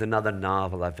the year. And there's another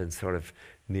novel I've been sort of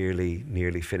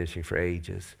nearly finishing for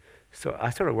ages. So I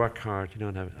sort of work hard, you know,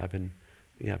 and I've been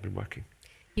working.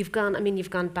 You've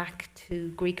gone back to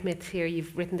Greek myths here.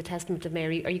 You've written the Testament of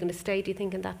Mary. Are you going to stay, do you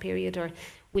think, in that period, or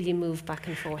will you move back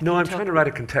and forth? No, I'm trying to write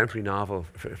a contemporary novel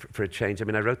for a change. I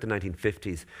mean, I wrote the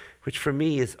 1950s, which for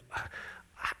me is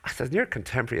as near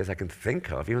contemporary as I can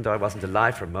think of, even though I wasn't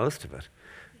alive for most of it.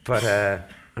 But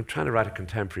I'm trying to write a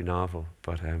contemporary novel,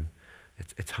 but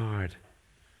it's hard.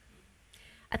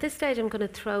 At this stage, I'm going to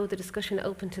throw the discussion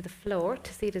open to the floor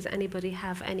to see does anybody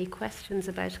have any questions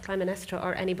about Clytemnestra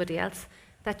or anybody else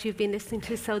that you've been listening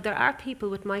to. So there are people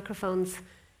with microphones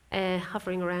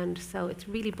hovering around, so it's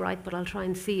really bright, but I'll try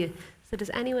and see you. So does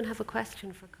anyone have a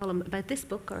question for Colm about this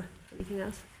book or anything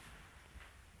else?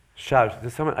 Shout.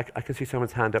 There's someone, I can see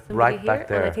someone's hand up. Somebody right here, back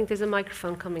there. And I think there's a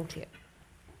microphone coming to you.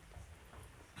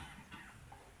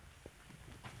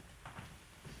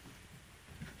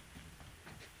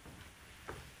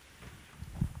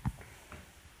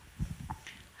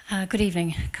 Good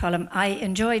evening, Colm. I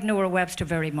enjoyed Nora Webster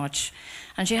very much,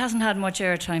 and she hasn't had much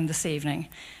airtime this evening.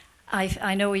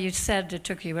 I know you said it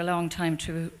took you a long time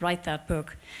to write that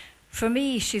book. For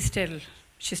me, she's still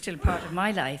part of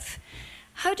my life.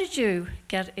 How did you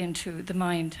get into the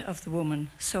mind of the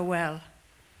woman so well?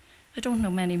 I don't know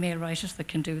many male writers that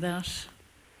can do that.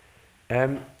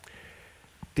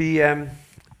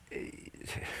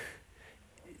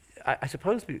 I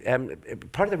suppose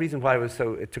part of the reason why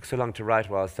it took so long to write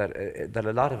was that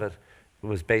a lot of it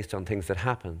was based on things that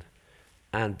happened.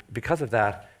 And because of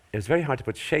that, it was very hard to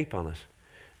put shape on it.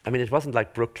 I mean, it wasn't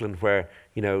like Brooklyn where,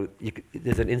 you know,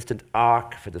 there's an instant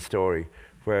arc for the story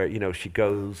where, you know, she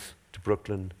goes to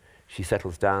Brooklyn, she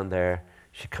settles down there,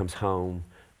 she comes home,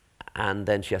 and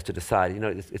then she has to decide. You know,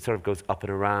 it sort of goes up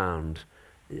and around,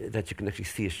 that you can actually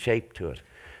see a shape to it.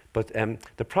 But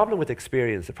the problem with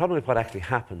experience, the problem with what actually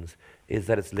happens, is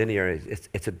that it's linear.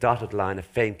 It's a dotted line, a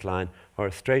faint line, or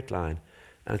a straight line.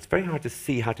 And it's very hard to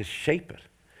see how to shape it.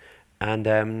 And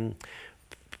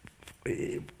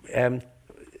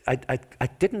I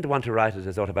didn't want to write it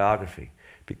as autobiography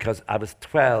because I was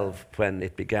 12 when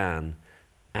it began.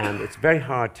 And it's very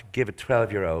hard to give a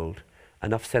 12-year-old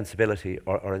enough sensibility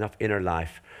or enough inner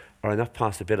life or enough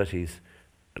possibilities,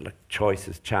 like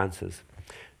choices, chances,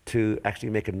 to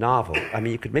actually make a novel. I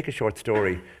mean, you could make a short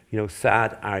story, you know,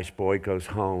 sad Irish boy goes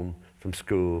home from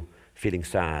school feeling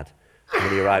sad. And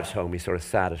when he arrives home, he's sort of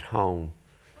sad at home.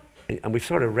 And we've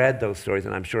sort of read those stories,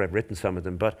 and I'm sure I've written some of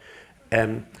them. But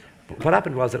what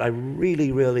happened was that I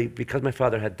really, because my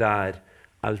father had died,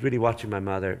 I was really watching my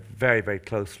mother very, very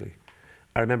closely.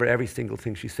 I remember every single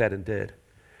thing she said and did.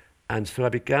 And so I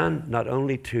began not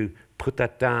only to put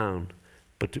that down,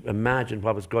 but to imagine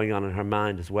what was going on in her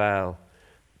mind as well,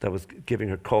 that was giving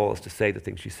her cause to say the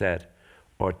things she said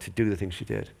or to do the things she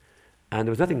did. And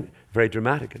there was nothing very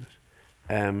dramatic in it.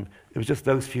 It was just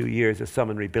those few years as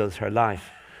someone rebuilds her life.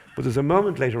 But there's a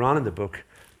moment later on in the book,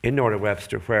 in Nora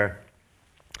Webster, where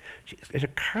it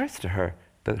occurs to her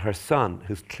that her son,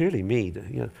 who's clearly me,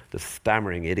 the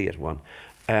stammering idiot one,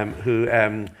 who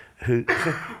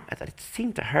that it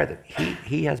seemed to her that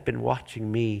he has been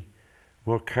watching me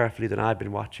more carefully than I've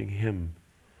been watching him.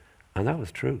 And that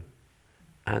was true.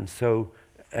 And so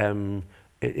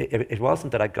it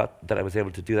wasn't that I was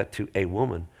able to do that to a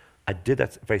woman. I did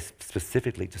that very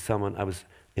specifically to someone.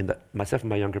 Myself and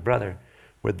my younger brother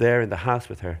were there in the house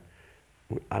with her.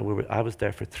 I was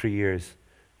there for 3 years,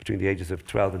 between the ages of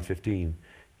 12 and 15,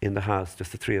 in the house,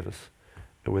 just the three of us,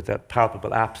 with that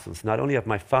palpable absence, not only of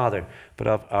my father, but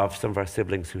of some of our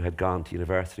siblings who had gone to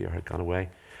university or had gone away.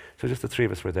 So just the three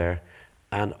of us were there.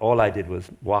 And all I did was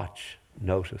watch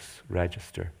notice,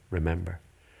 register, remember.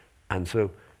 And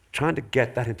so trying to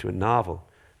get that into a novel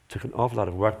took an awful lot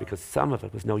of work because some of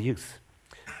it was no use.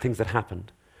 Things that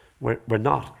happened were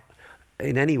not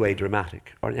in any way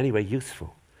dramatic or in any way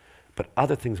useful, but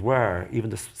other things were,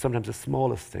 even sometimes the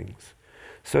smallest things.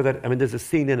 So that, I mean, there's a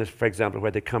scene in it, for example,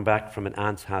 where they come back from an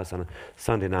aunt's house on a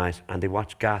Sunday night and they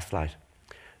watch Gaslight.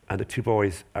 And the two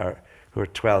boys who are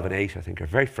 12 and 8, I think, are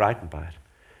very frightened by it.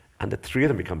 And the three of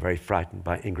them become very frightened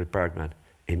by Ingrid Bergman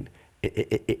in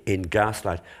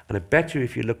Gaslight. And I bet you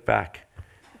if you look back,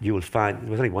 you will find,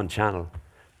 there was only one channel,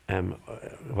 it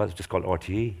was just called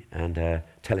RTE and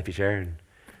Telefish Éireann,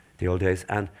 the old days.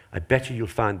 And I bet you'll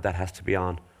find that has to be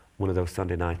on one of those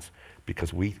Sunday nights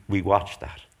because we watched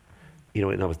that. You know,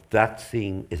 in other words, that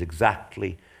scene is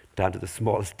exactly down to the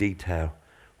smallest detail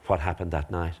what happened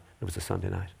that night. It was a Sunday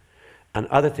night. And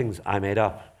other things I made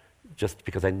up just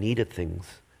because I needed things.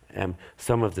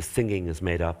 Some of the singing is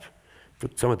made up,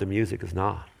 but some of the music is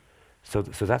not. So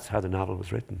that's how the novel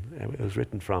was written. It was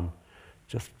written from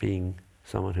just being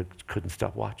someone who couldn't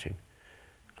stop watching.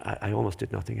 I almost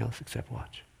did nothing else except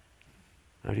watch.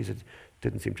 I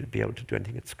didn't seem to be able to do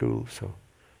anything at school, so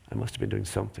I must have been doing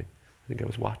something. I think I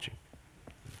was watching.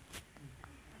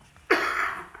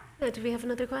 Do we have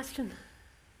another question?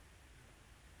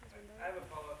 I have a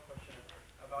follow-up question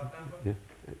about that book. Yeah.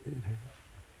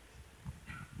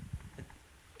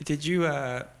 Did you,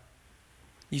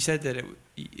 you said that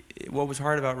what was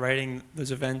hard about writing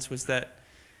those events was that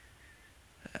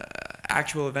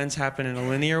actual events happen in a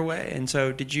linear way, and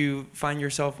so did you find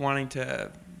yourself wanting to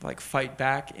like fight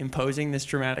back, imposing this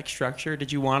dramatic structure?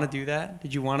 Did you want to do that?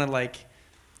 Did you want to like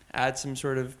add some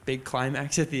sort of big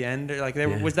climax at the end? Or like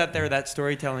was that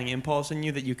storytelling impulse in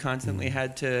you that you constantly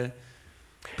had to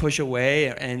push away?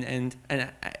 And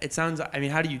it sounds, I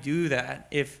mean, how do you do that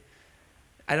if,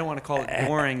 I don't want to call it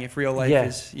boring if real life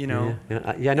is, you know.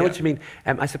 I know what you mean.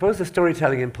 I suppose the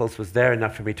storytelling impulse was there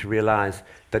enough for me to realize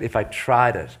that if I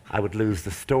tried it, I would lose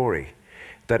the story.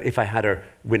 That if I had her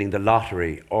winning the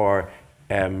lottery or,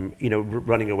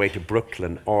 running away to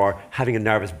Brooklyn or having a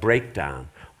nervous breakdown,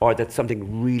 or that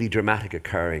something really dramatic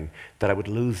occurring, that I would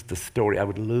lose the story. I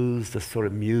would lose the sort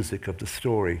of music of the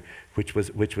story, which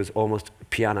was almost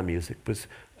piano music. Was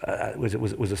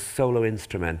a solo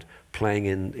instrument playing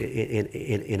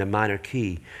in a minor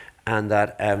key, and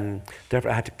that therefore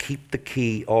I had to keep the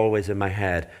key always in my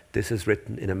head. This is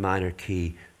written in a minor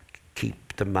key.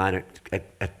 Keep the minor.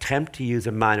 Attempt to use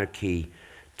a minor key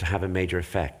to have a major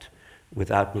effect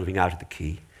without moving out of the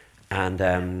key,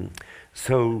 and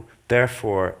so.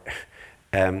 Therefore,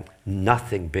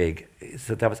 nothing big.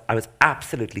 So I was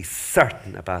absolutely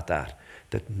certain about that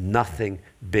nothing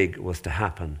big was to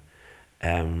happen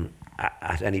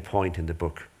at any point in the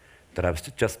book. That I was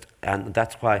and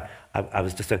that's why I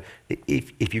was just,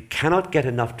 if you cannot get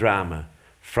enough drama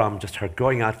from just her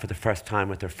going out for the first time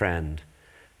with her friend,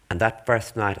 and that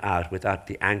first night out without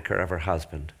the anchor of her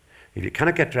husband, if you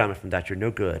cannot get drama from that, you're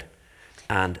no good.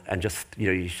 And just,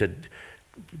 you should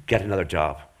get another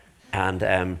job. And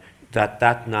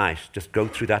that night, just go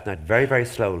through that night very, very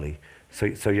slowly.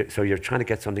 So you're trying to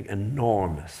get something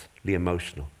enormously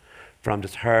emotional from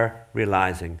just her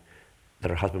realizing that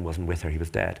her husband wasn't with her, he was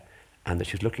dead. And that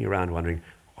she's looking around wondering,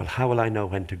 well, how will I know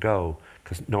when to go?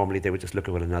 Because normally they would just look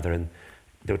at one another and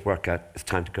they would work out it's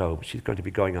time to go. But she's going to be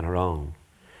going on her own.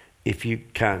 If you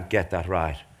can't get that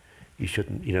right, you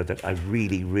shouldn't, that I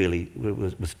really, really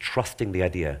was trusting the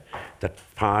idea that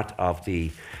part of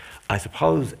the, I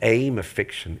suppose, aim of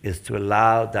fiction is to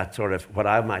allow that sort of what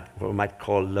we might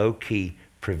call low-key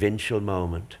provincial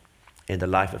moment in the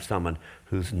life of someone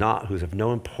who's of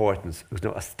no importance, who's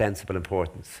no ostensible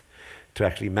importance, to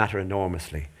actually matter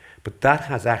enormously. But that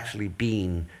has actually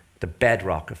been the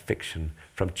bedrock of fiction,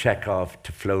 from Chekhov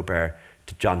to Flaubert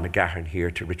to John McGahern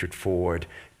here to Richard Ford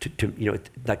to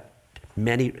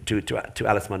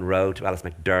Alice Munro, to Alice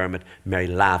McDermott, Mary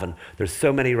Lavin. There's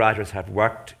so many writers have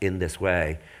worked in this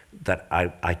way that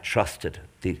I trusted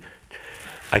the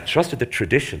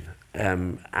tradition,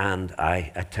 and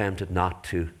I attempted not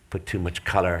to put too much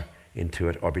colour into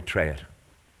it or betray it.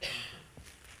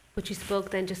 But you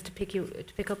spoke then, just to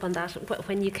pick up on that,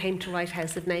 when you came to write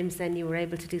House of Names, then you were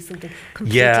able to do something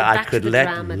completely I could to the let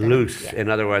drama loose. Then. In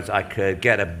other words, I could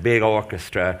get a big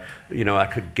orchestra. I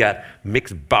could get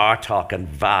mix Bartók and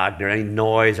Wagner, any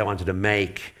noise I wanted to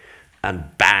make, and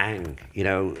bang.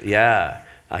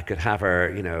 I could have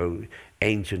her,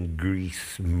 ancient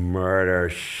Greece murder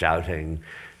shouting,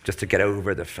 just to get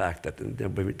over the fact that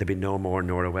there'd be no more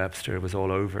Nora Webster. It was all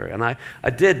over. And I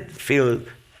did feel,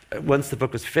 once the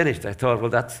book was finished, I thought,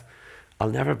 well, I'll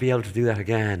never be able to do that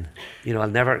again.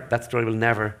 That story will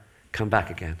never come back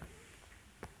again.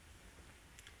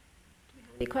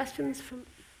 Any questions from?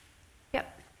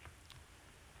 Yep.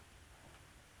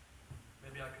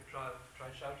 Maybe I could try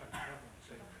shouting.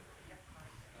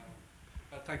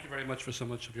 Thank you very much for so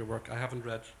much of your work. I haven't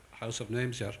read House of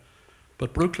Names yet,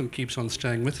 but Brooklyn keeps on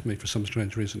staying with me for some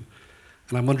strange reason.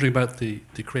 And I'm wondering about the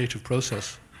creative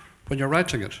process. When you're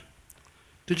writing it,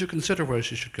 did you consider where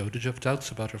she should go? Did you have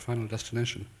doubts about her final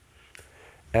destination?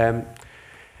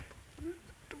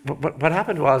 What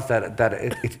happened was that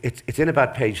it's in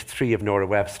about page 3 of Nora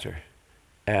Webster.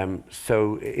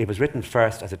 So it was written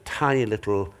first as a tiny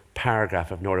little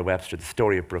paragraph of Nora Webster, the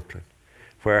story of Brooklyn,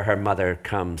 where her mother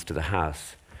comes to the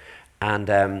house. And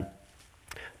the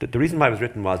reason why it was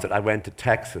written was that I went to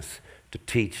Texas to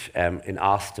teach in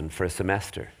Austin for a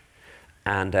semester.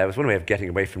 And it was one way of getting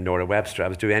away from Nora Webster. I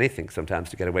was doing anything sometimes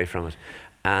to get away from it.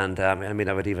 And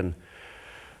I would even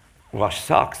wash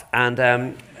socks. And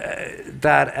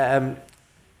but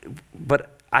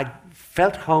I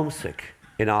felt homesick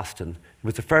in Austin. It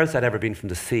was the furthest I'd ever been from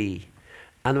the sea.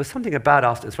 And there was something about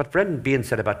Austin. It's what Brendan Behan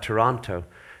said about Toronto.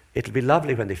 It'll be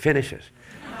lovely when they finish it.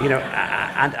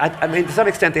 And I mean, to some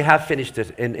extent they have finished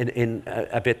it in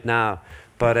a bit now.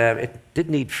 But it did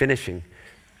need finishing.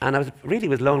 And I really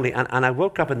was lonely. And I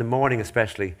woke up in the morning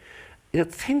especially.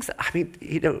 Things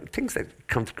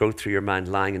that go through your mind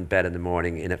lying in bed in the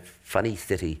morning in a funny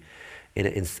city,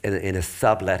 in a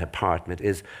sublet apartment,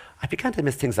 is I began to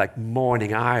miss things like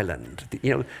Morning Ireland.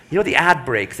 The ad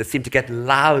breaks that seem to get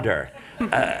louder,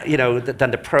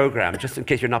 than the program, just in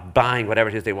case you're not buying whatever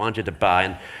it is they want you to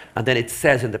buy, and then it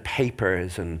says in the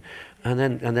papers, and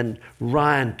then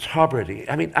Ryan Tubridy.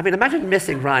 I mean, imagine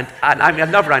missing Ryan. I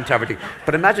love Ryan Tubridy,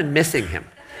 but imagine missing him,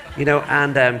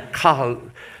 and Cathal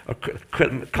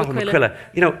McQuilla,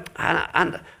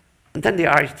 and then the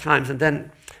Irish Times, and then,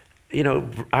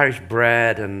 Irish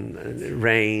Bread and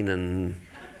Rain and,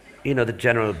 the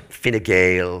general Fine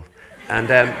Gael. And,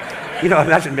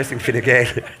 imagine missing Fine Gael.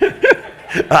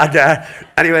 And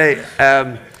anyway,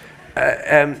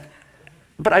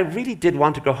 but I really did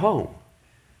want to go home.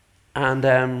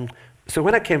 And so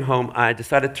when I came home, I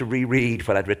decided to reread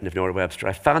what I'd written of Nora Webster.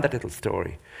 I found that little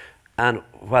story. And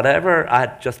whatever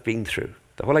I'd just been through,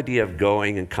 the whole idea of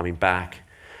going and coming back,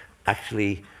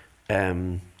 actually,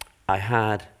 I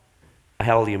had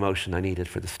all the emotion I needed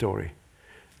for the story.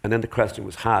 And then the question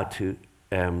was how to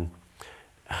end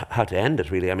it,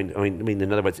 really. I mean,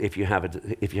 in other words, if you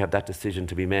have that decision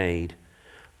to be made,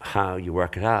 how you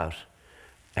work it out.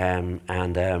 I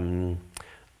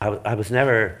was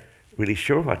never really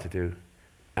sure what to do,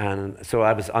 and so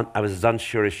I was as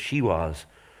unsure as she was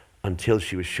until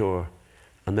she was sure,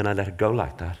 and then I let it go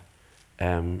like that.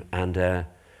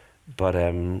 But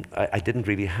I didn't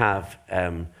really have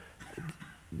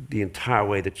the entire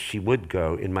way that she would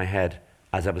go in my head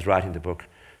as I was writing the book,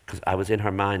 because I was in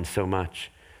her mind so much.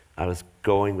 I was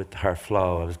going with her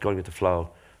flow. I was going with the flow,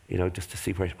 just to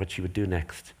see what she would do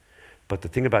next. But the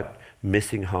thing about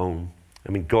missing home,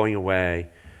 going away,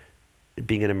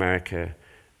 being in America,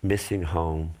 missing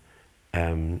home,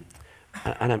 it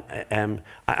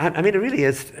really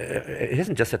is. It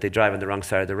isn't just that they drive on the wrong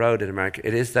side of the road in America.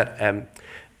 It is that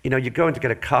you go in to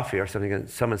get a coffee or something, and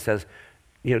someone says,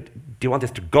 do you want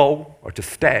this to go or to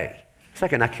stay? It's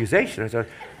like an accusation.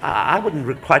 I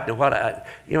wouldn't quite know what.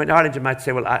 In Ireland you might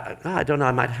say, well, I don't know.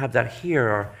 I might have that here,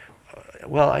 or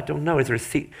well, I don't know. Is there a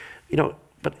seat?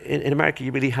 But in America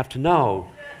you really have to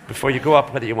know before you go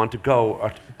up whether you want to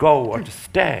go or to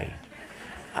stay.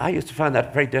 I used to find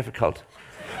that very difficult.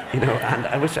 And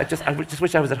I just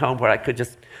wish I was at home where I could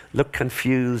just look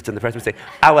confused, and the person would say,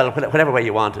 well, whatever way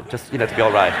you want it, just to be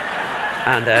all right.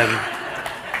 And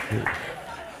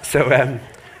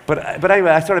but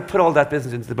anyway, I sort of put all that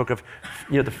business into the book of,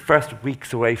 the first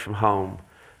weeks away from home,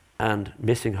 and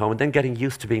missing home, and then getting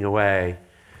used to being away,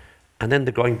 and then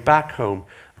the going back home.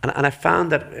 And I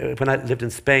found that when I lived in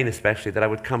Spain, especially, that I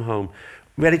would come home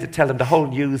ready to tell them the whole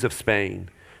news of Spain,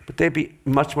 but they'd be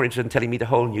much more interested in telling me the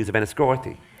whole news of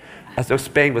Enniscorthy, as though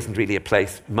Spain wasn't really a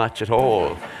place much at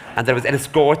all. And there was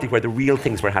Enniscorthy where the real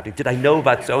things were happening. Did I know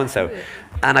about so-and-so?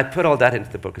 And I put all that into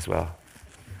the book as well.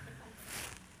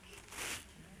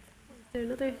 Is there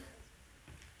another?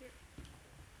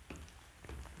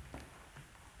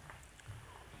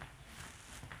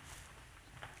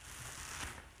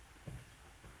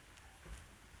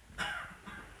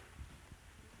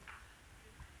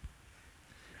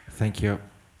 Thank you.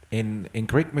 In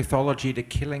Greek mythology, the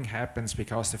killing happens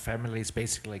because the family is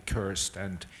basically cursed,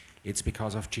 and it's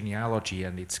because of genealogy,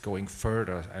 and it's going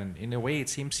further. And in a way, it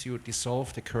seems you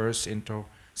dissolve the curse into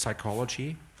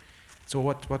psychology. So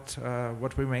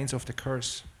what remains of the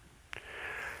curse?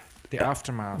 the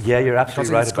aftermath. Yeah, you're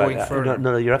absolutely right it's about going that. further.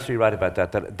 No, you're absolutely right about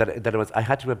that. That it was, I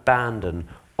had to abandon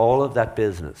all of that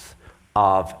business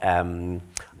of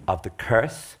the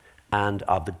curse and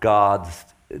of the gods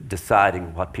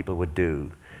deciding what people would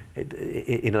do.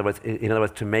 In other words,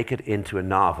 to make it into a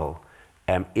novel,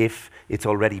 if it's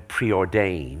already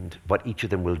preordained what each of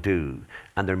them will do,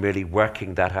 and they're merely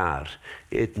working that out,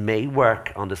 it may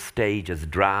work on the stage as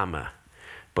drama,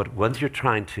 but once you're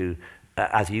trying to,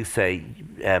 as you say,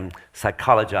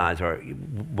 psychologize, or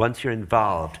once you're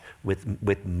involved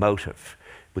with motive,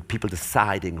 with people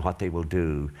deciding what they will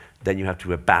do, then you have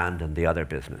to abandon the other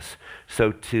business.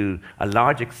 So to a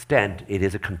large extent, it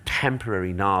is a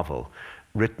contemporary novel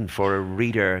written for a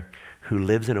reader who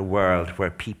lives in a world where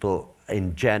people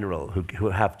in general who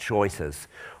have choices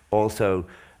also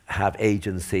have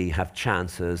agency, have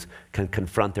chances, can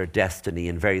confront their destiny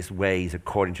in various ways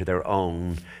according to their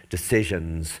own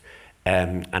decisions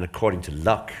and according to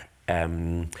luck.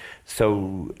 I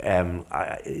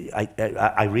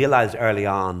realized early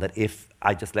on that if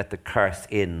I just let the curse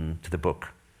into the book,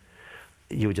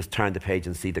 you would just turn the page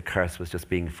and see the curse was just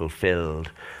being fulfilled.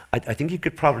 I think you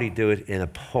could probably do it in a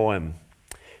poem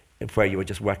where you were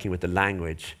just working with the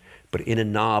language, but in a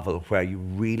novel where you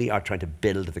really are trying to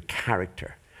build the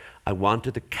character. I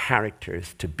wanted the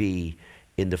characters to be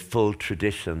in the full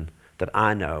tradition that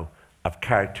I know of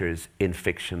characters in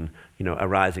fiction,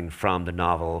 arising from the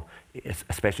novel,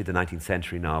 especially the 19th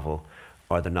century novel,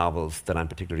 or the novels that I'm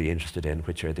particularly interested in,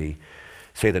 which are the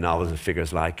novels of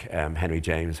figures like Henry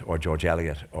James or George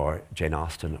Eliot or Jane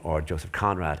Austen or Joseph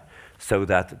Conrad, so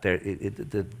that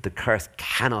the curse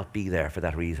cannot be there for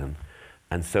that reason.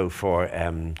 And so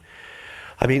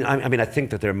I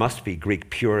think that there must be Greek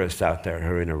purists out there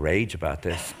who are in a rage about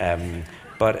this,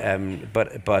 but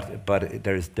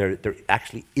there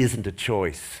actually isn't a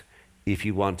choice if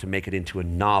you want to make it into a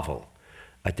novel.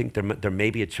 I think there may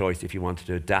be a choice if you wanted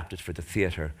to adapt it for the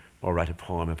theatre or write a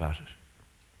poem about it.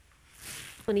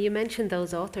 Funny, you mentioned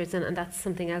those authors, and that's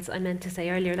something else I meant to say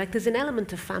earlier. Like, there's an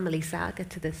element of family saga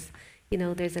to this.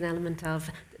 There's an element of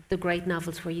the great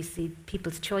novels where you see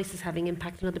people's choices having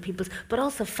impact on other people's, but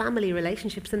also family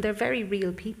relationships, and they're very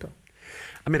real people.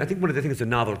 I think one of the things a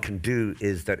novel can do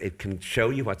is that it can show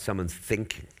you what someone's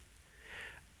thinking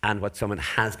and what someone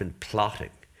has been plotting,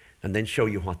 and then show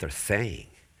you what they're saying.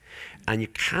 And you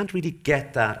can't really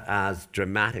get that as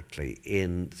dramatically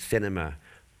in cinema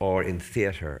or in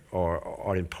theatre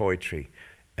or in poetry,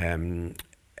 that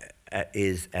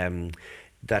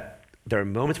there are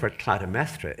moments where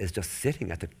Clytemnestra is just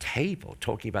sitting at the table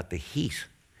talking about the heat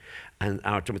and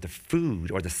talking about the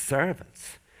food or the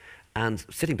servants. And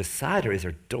sitting beside her is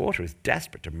her daughter who's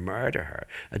desperate to murder her.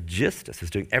 Aegisthus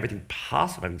is doing everything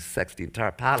possible, having sex with the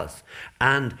entire palace,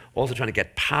 and also trying to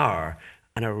get power.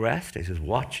 And Orestes is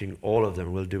watching all of them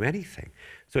and will do anything.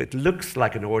 So it looks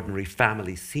like an ordinary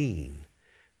family scene,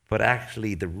 but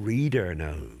actually the reader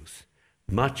knows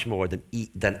much more than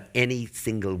any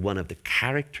single one of the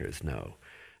characters know.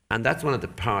 And that's one of the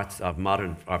parts of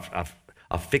modern of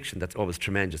fiction that's always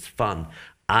tremendous fun.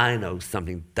 I know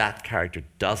something that character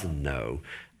doesn't know,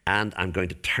 and I'm going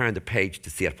to turn the page to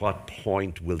see at what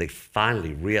point will they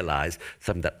finally realize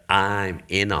something that I'm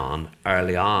in on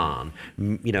early on,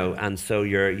 and so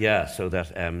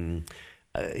I'm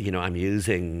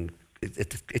using,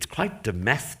 it's quite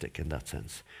domestic in that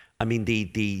sense.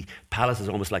 The palace is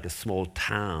almost like a small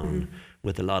town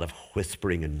with a lot of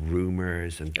whispering and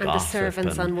rumours and gossip. And the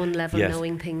servants on one level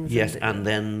knowing things. Yes, and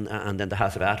then the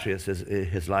House of Atreus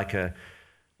is like I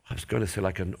was going to say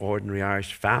like an ordinary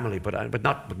Irish family, but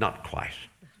not quite.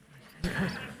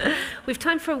 We've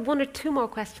time for one or two more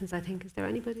questions, I think. Is there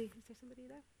somebody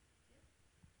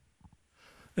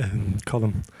there?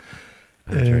 Colm,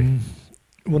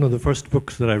 one of the first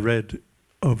books that I read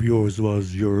of yours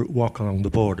was your Walk Along the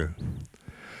Border.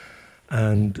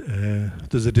 And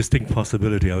there's a distinct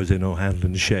possibility I was in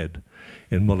O'Hanlon's shed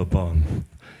in Mullabon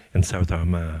in South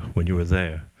Armagh when you were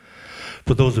there.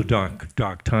 But those are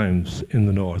dark times in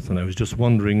the north, and I was just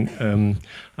wondering,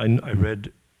 I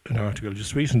read an article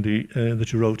just recently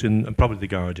that you wrote in probably The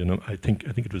Guardian. I think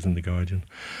it was in The Guardian.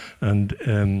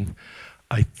 And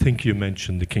I think you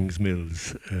mentioned the King's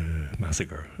Mills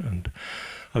massacre, and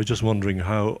I was just wondering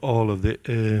how all of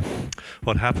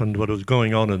what was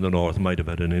going on in the north might have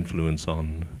had an influence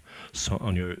on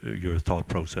your thought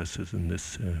processes in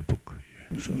this book.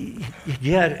 So.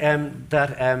 Yeah,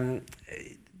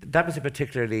 that was a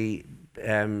particularly.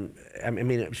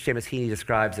 Seamus Heaney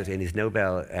describes it in his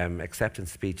Nobel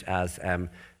acceptance speech as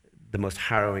the most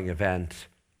harrowing event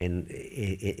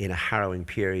in a harrowing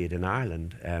period in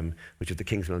Ireland, which was the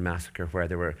Kingsmill massacre, where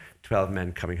there were 12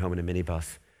 men coming home in a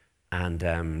minibus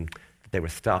and they were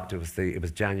stopped. It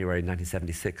was January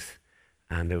 1976,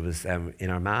 and it was in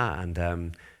Armagh,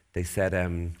 and they said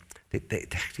they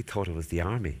actually thought it was the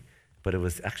army, but it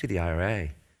was actually the IRA,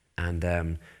 and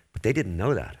but they didn't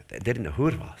know that. They didn't know who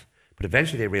it was. But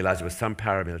eventually they realized it was some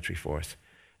paramilitary force,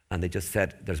 and they just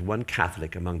said, there's one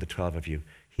Catholic among the 12 of you,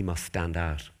 he must stand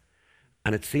out.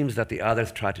 And it seems that the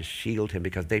others tried to shield him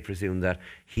because they presumed that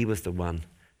he was the one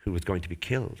who was going to be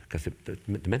killed, because the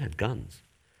men had guns.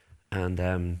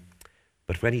 And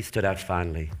but when he stood out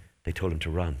finally, they told him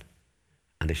to run,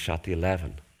 and they shot the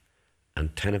 11,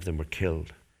 and 10 of them were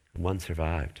killed, and 1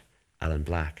 survived, Alan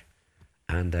Black.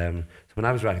 And so when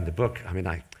I was writing the book, I mean,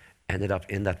 I ended up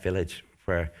in that village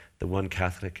where the one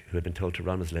Catholic who had been told to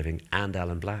run was living, and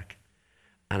Alan Black.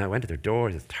 And I went to their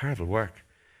doors. It's terrible work.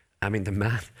 I mean, the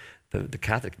man, the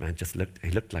Catholic man,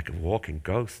 he looked like a walking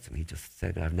ghost, and he just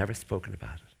said, I've never spoken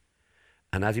about it.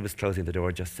 And as he was closing the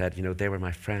door, just said, they were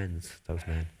my friends, those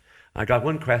men. And I got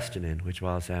one question in, which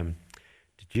was, did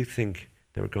you think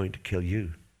they were going to kill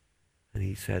you? And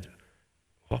he said,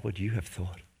 what would you have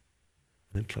thought?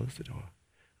 And then closed the door.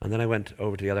 And then I went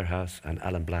over to the other house, and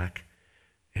Alan Black,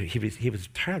 he was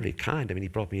terribly kind. I mean, he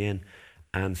brought me in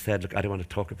and said, look, I don't want to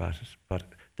talk about it, but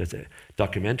there's a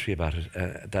documentary about it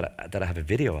that I have a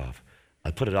video of.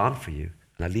 I'll put it on for you,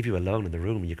 and I'll leave you alone in the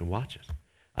room, and you can watch it.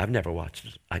 I've never watched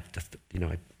it. I just,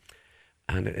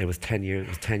 and it was 10 years. It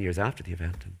was 10 years after the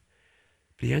event,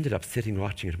 but he ended up sitting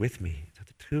watching it with me. So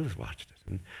the two of us watched it.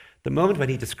 And the moment when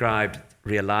he described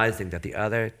realizing that the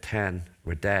other 10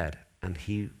 were dead, and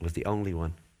he was the only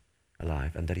one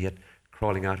alive, and that he had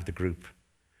crawling out of the group.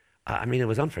 I mean, it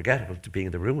was unforgettable to be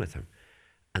in the room with him.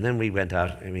 And then we went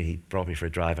out. I mean, he brought me for a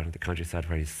drive out in the countryside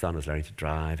where his son was learning to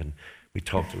drive, and we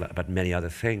talked about many other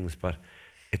things. But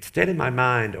it stayed in my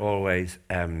mind always,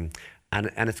 and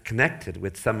it's connected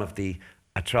with some of the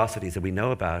atrocities that we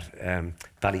know about.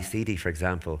 Ballyseedy, for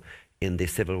example, in the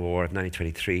Civil War of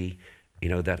 1923.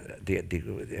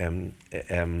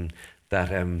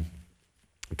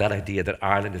 That idea that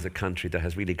Ireland is a country that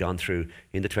has really gone through,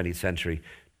 in the 20th century,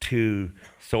 2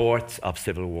 sorts of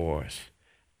civil wars.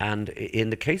 And in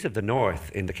the case of the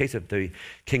North, in the case of the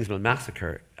Kingsmill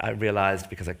Massacre, I realized,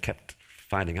 because I kept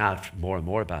finding out more and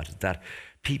more about it, that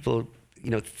people,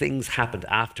 things happened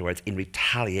afterwards in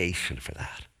retaliation for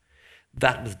that.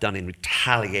 That was done in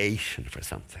retaliation for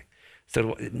something.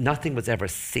 So nothing was ever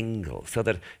single. So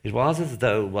that it was as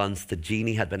though once the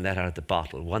genie had been let out of the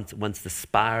bottle, once the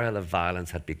spiral of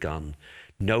violence had begun,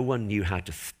 no one knew how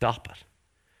to stop it.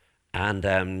 And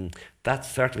that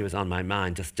certainly was on my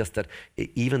mind, just that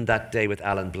even that day with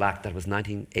Alan Black, that was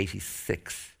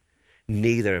 1986,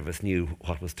 neither of us knew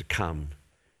what was to come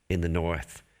in the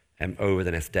North over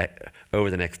the next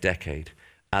decade,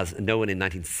 as no one in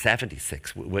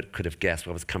 1976 could have guessed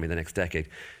what was coming the next decade.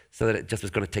 So that it just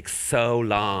was going to take so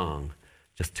long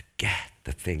just to get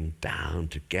the thing down,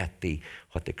 to get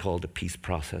what they call the peace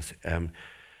process,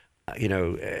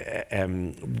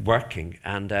 working.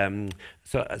 And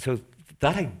so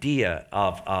that idea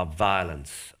of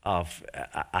violence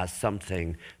as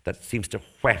something that seems to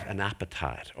whet an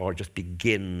appetite or just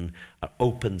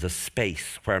opens a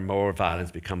space where more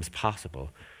violence becomes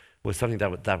possible was something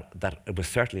that was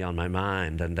certainly on my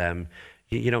mind. And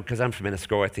because I'm from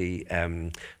Enniscorthy,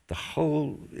 the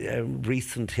whole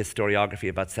recent historiography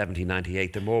about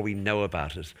 1798, the more we know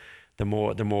about it, the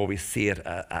more we see it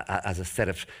as a set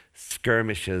of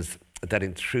skirmishes that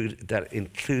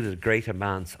included great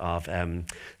amounts of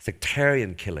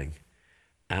sectarian killing,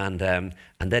 and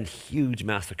then huge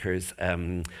massacres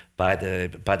by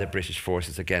the British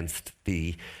forces against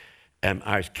the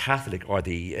Irish Catholic or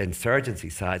the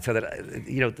insurgency side, so that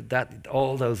that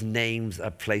all those names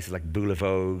of places like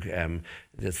Boulavogue,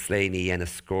 the Slaney,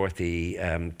 Enniscorthy,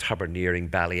 Tuberneering,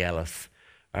 Ballyellis,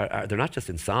 they're not just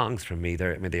in songs from me.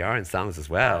 They are in songs as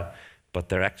well, but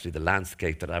they're actually the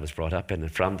landscape that I was brought up in.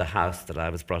 And from the house that I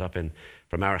was brought up in,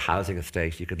 from our housing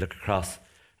estate, you could look across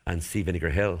and see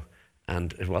Vinegar Hill.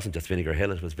 And it wasn't just Vinegar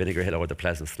Hill, it was Vinegar Hill or the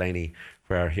Pleasant Slaney,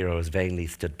 where our heroes vainly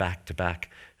stood back to back,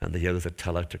 and the Yos at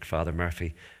Tulla took Father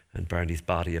Murphy and burned his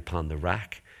body upon the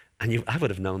rack. And I would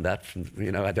have known that from,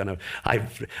 I don't know. I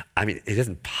mean, it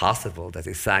isn't possible that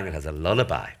they sang it as a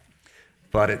lullaby,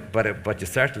 but you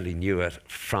certainly knew it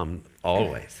from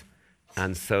always.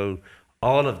 And so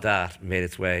all of that made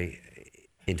its way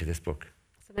into this book.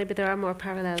 So maybe there are more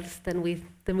parallels than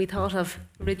we thought of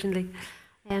originally.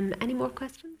 Any more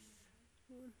questions?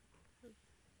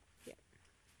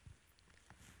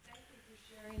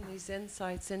 These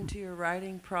insights into your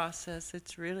writing process.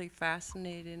 It's really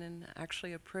fascinating and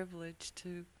actually a privilege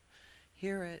to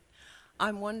hear it.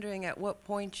 I'm wondering at what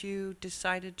point you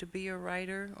decided to be a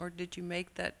writer, or did you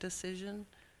make that decision?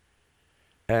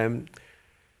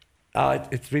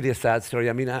 It's really a sad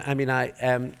story. I mean,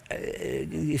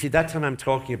 you see, that time I'm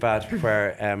talking about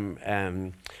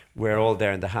where we're all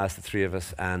there in the house, the three of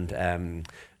us, and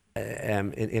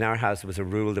in our house there was a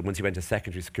rule that once you went to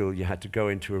secondary school, you had to go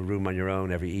into a room on your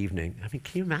own every evening. I mean,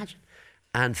 can you imagine?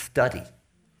 And study.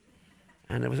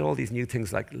 And there was all these new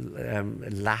things like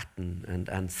Latin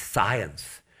and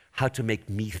science, how to make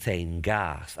methane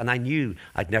gas. And I knew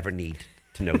I'd never need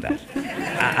to know that.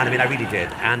 And I mean, I really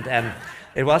did. And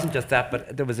it wasn't just that,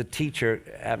 but there was a teacher,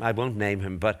 I won't name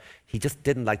him, but he just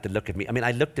didn't like the look of me. I mean,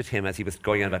 I looked at him as he was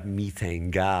going on about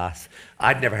methane gas.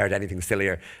 I'd never heard anything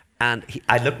sillier. And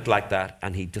I looked like that,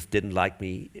 and he just didn't like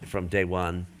me from day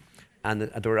one. And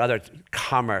there were other,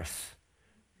 commerce.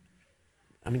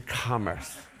 I mean,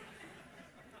 commerce.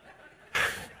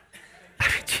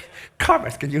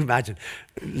 Commerce, can you imagine?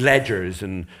 Ledgers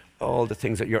and all the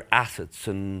things that your assets,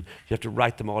 and you have to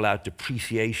write them all out,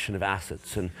 depreciation of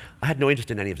assets. And I had no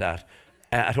interest in any of that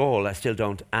at all. I still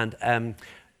don't. And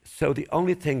so the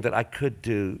only thing that I could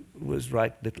do was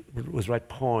write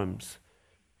poems.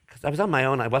 Because I was on my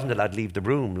own. I wasn't allowed to leave the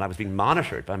room. I was being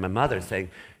monitored by my mother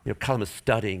saying, Colm is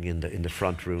studying in the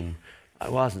front room. I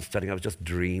wasn't studying. I was just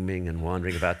dreaming and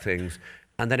wondering about things.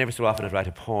 And then every so often I'd write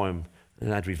a poem,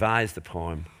 and I'd revise the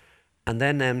poem. And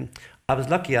then I was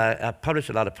lucky. I published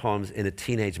a lot of poems in a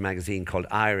teenage magazine called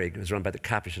Eirig. It was run by the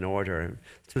Capuchin Order. I'm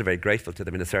still very grateful to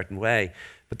them in a certain way.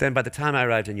 But then by the time I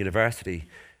arrived in university,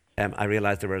 I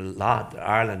realized there were a lot.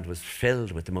 Ireland was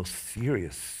filled with the most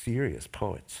serious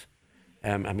poets.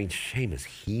 I mean,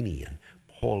 Seamus Heaney and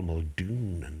Paul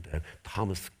Muldoon and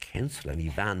Thomas Kinsella and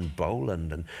Ivan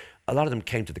Boland. And a lot of them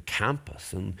came to the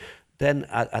campus. And then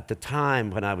at the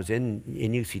time when I was in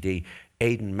UCD,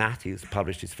 Aidan Matthews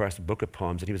published his first book of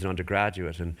poems, and he was an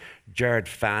undergraduate, and Gerard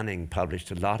Fanning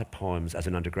published a lot of poems as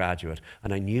an undergraduate,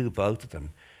 and I knew both of them.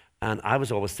 And I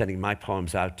was always sending my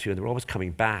poems out too, and they were always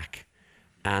coming back.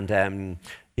 And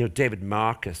David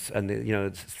Marcus, and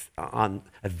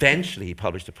eventually he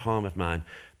published a poem of mine,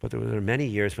 but there were many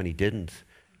years when he didn't.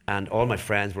 And all my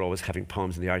friends were always having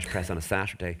poems in the Irish Press on a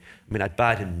Saturday. I mean, I'd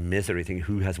buy it in misery, thinking,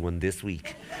 who has won this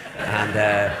week?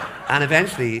 And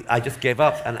eventually, I just gave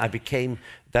up, and I became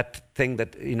that thing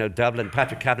that, Dublin,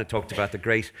 Patrick Kavanagh talked about, the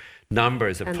great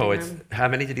numbers of poets. Army. How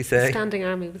many did he say? Standing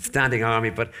army. Standing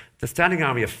army. But the standing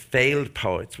army of failed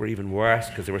poets were even worse,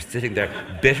 because they were sitting there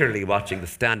bitterly watching the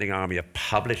standing army of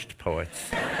published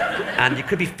poets. And you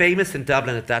could be famous in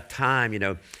Dublin at that time,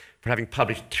 for having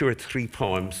published 2 or 3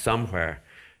 poems somewhere.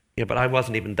 But I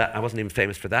wasn't even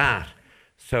famous for that.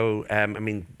 So,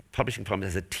 publishing poems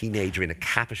as a teenager in a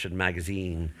Capuchin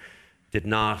magazine did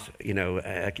not, you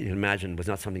can imagine, was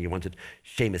not something you wanted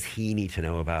Seamus Heaney to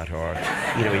know about, or,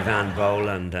 Ivan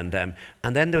Boland. And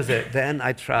then there was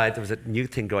a new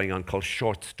thing going on called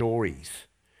short stories.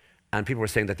 And people were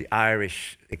saying that the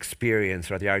Irish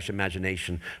experience or the Irish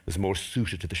imagination was more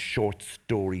suited to the short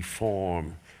story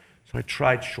form. So I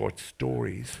tried short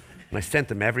stories. And I sent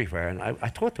them everywhere, and I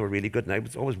thought they were really good, and I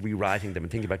was always rewriting them and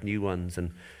thinking about new ones,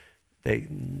 and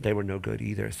they were no good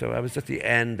either. So I was at the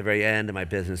very end of my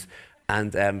business,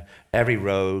 and every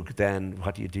rogue, then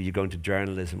what do? You go into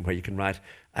journalism where you can write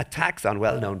attacks on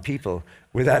well-known people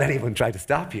without anyone trying to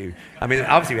stop you. I mean,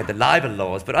 obviously we had the libel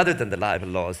laws, but other than the libel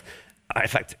laws, in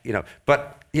fact,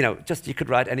 just you could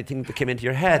write anything that came into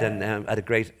your head, and I had a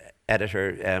great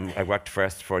editor. I worked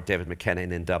first for David McKenna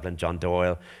in Dublin, John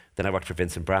Doyle. Then I worked for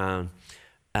Vincent Browne.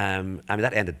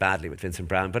 That ended badly with Vincent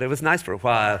Browne, but it was nice for a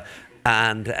while.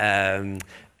 And so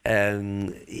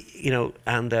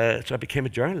I became a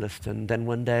journalist. And then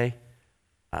one day,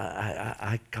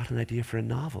 I got an idea for a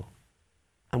novel.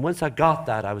 And once I got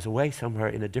that, I was away somewhere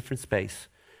in a different space.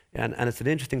 And it's an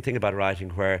interesting thing about writing,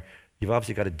 where you've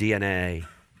obviously got a DNA,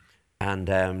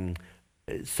 and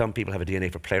some people have a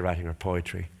DNA for playwriting or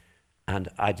poetry. And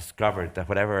I discovered that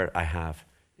whatever I have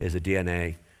is a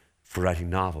DNA for writing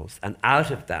novels. And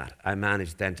out of that, I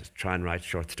managed then to try and write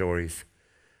short stories.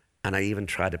 And I even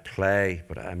tried a play,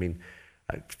 but a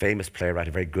famous playwright,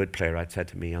 a very good playwright, said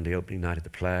to me on the opening night of the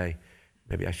play,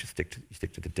 maybe I should stick to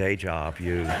the day job. He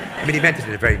meant it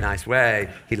in a very nice way.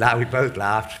 We both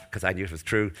laughed, because I knew it was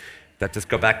true, that just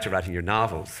go back to writing your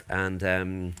novels.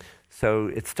 And so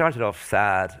it started off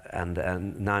sad, and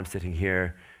now I'm sitting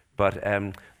here. But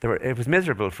it was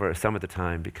miserable for some of the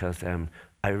time, because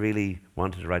I really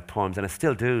wanted to write poems, and I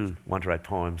still do want to write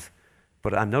poems,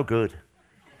 but I'm no good.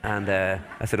 And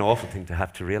that's an awful thing to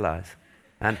have to realize.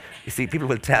 And you see, people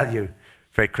will tell you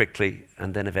very quickly,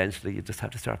 and then eventually you just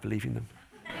have to start believing them.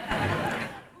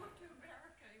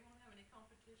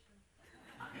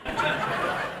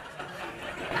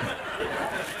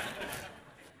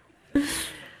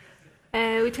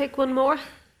 we take one more?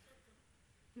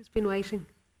 Who's been waiting?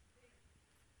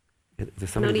 Is there I'm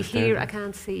somebody only that's there? here, I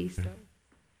can't see. So.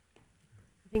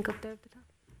 I think up there at the top.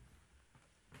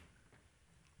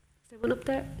 Is there one up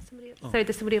there? Somebody up? Sorry,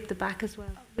 there's somebody up the back as well.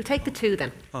 We'll take the two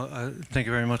then. Thank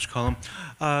you very much, Colm.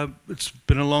 It's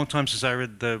been a long time since I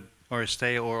read the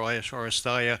Oresteia or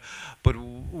Oresteia, but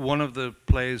one of the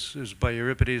plays is by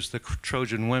Euripides, The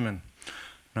Trojan Women.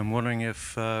 And I'm wondering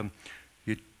if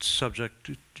you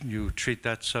treat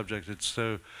that subject. It's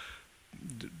the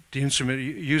instrument,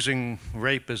 using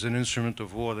rape as an instrument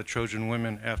of war, the Trojan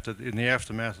women in the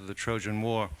aftermath of the Trojan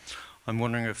War. I'm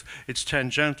wondering if it's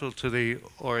tangential to the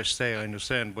Oresteia, I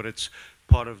understand, but it's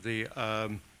part of the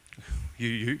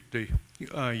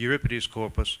Euripides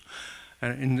corpus.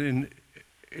 And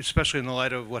especially in the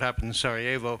light of what happened in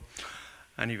Sarajevo,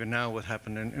 and even now what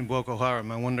happened in Boko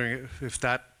Haram, I'm wondering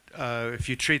if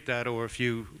you treat that, or if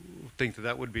you think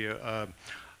that would be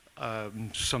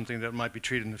something that might be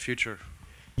treated in the future.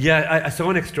 Yeah, I saw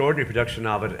an extraordinary production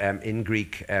of it in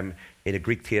Greek, in a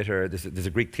Greek theatre. There's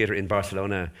a Greek theatre in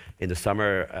Barcelona in the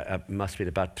summer, must have been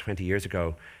about 20 years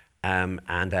ago.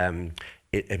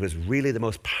 It was really the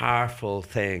most powerful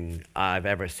thing I've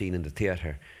ever seen in the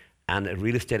theatre. And it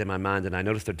really stayed in my mind, and I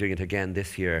noticed they're doing it again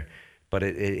this year. But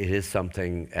it is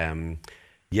something,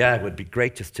 it would be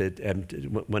great just to,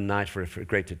 one night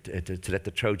to let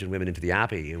the Trojan women into the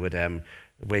Abbey. It would,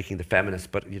 Waking the Feminists,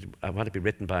 but I want it to be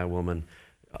written by a woman.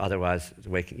 Otherwise,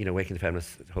 Waking the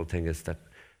Feminists, the whole thing is that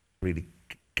really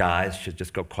guys should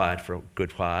just go quiet for a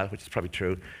good while, which is probably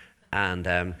true. And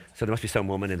so there must be some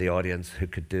woman in the audience who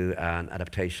could do an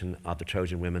adaptation of the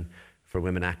Trojan Women for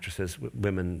women actresses,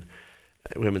 women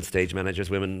stage managers,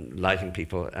 women lighting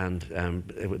people, and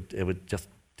it would just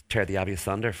tear the Abbey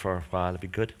asunder for a while. It'd be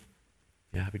good.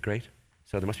 Yeah, it'd be great.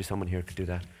 So there must be someone here who could do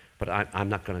that. But I'm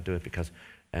not going to do it because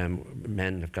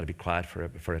men have got to be quiet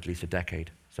for at least a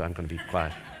decade. So I'm going to be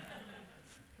quiet.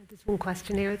 There's one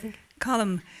question here, I think.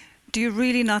 Colm, do you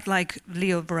really not like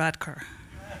Leo Varadkar?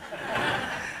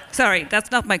 Sorry,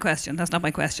 that's not my question. No,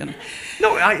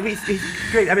 he's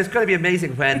great. I mean, it's going to be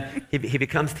amazing when he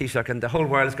becomes Taoiseach and the whole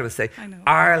world is going to say,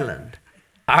 Ireland,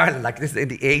 like this is in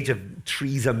the age of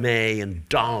Theresa May and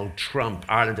Donald Trump.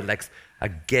 Ireland elects a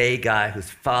gay guy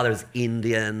whose father's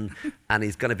Indian, and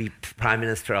he's going to be Prime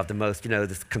Minister of the most,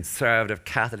 this conservative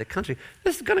Catholic country.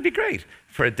 This is going to be great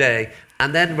for a day.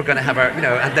 And then we're going to have our,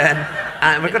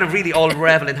 and we're going to really all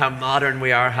revel in how modern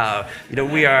we are, how,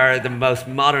 we are the most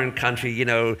modern country,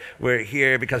 we're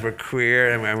here because we're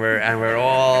queer and we're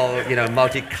all,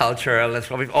 multicultural.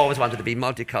 That's what we've always wanted to be,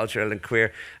 multicultural and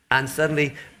queer. And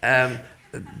suddenly,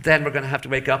 then we're going to have to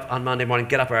wake up on Monday morning,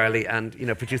 get up early, and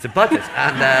produce a budget.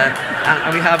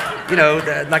 And we have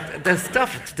the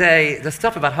stuff today, the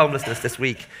stuff about homelessness this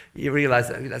week. You realise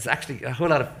that there's actually a whole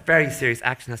lot of very serious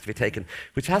action has to be taken,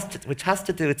 which has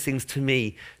to do, it seems to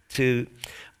me, to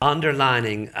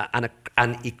underlining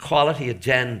an equality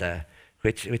agenda,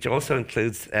 which also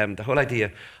includes the whole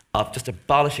idea of just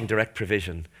abolishing direct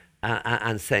provision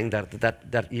and saying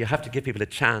that you have to give people a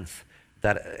chance.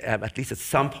 That at least at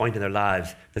some point in their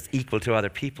lives that's equal to other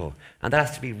people. And that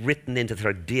has to be written into the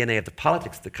sort of DNA of the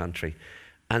politics of the country.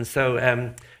 And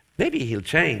so maybe he'll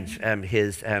change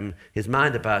his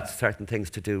mind about certain things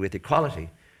to do with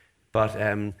equality. But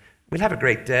we'll have a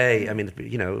great day,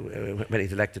 when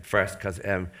he's elected first, because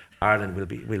Ireland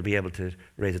will be able to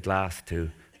raise a glass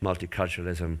to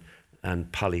multiculturalism and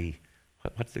what do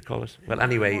they call it? Well,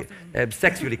 anyway,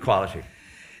 sexual equality.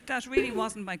 That really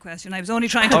wasn't my question. I was only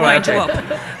trying to wind you up.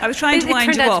 I was trying to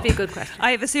wind you up. It turned out to be a good question.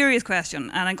 I have a serious question,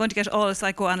 and I'm going to get all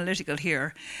psychoanalytical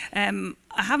here. I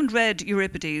haven't read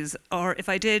Euripides, or if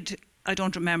I did, I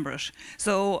don't remember it.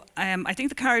 So I think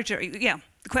the character, the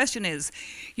question is,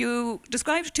 you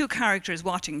described two characters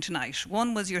watching tonight.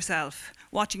 One was yourself,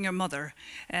 watching your mother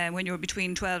when you were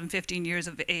between 12 and 15 years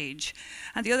of age.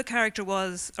 And the other character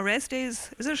was Orestes,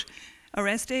 is it?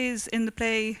 Orestes in the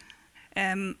play.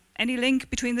 Any link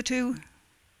between the two?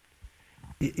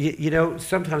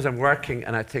 Sometimes I'm working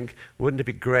and I think, wouldn't it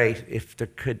be great if there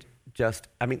could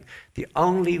the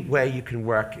only way you can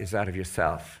work is out of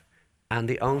yourself. And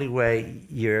the only way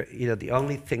the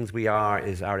only things we are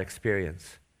is our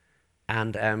experience.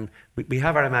 And we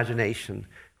have our imagination,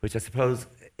 which I suppose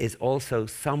is also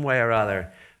some way or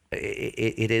other,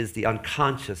 it is the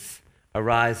unconscious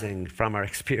arising from our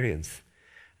experience.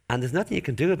 And there's nothing you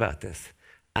can do about this.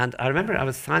 And I remember I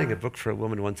was signing a book for a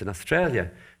woman once in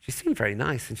Australia. She seemed very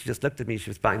nice, and she just looked at me. She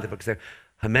was buying the book and said,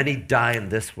 "How many die in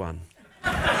this one?"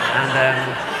 And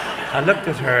I looked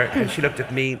at her, and she looked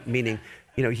at me, meaning,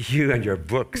 you and your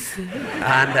books.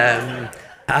 And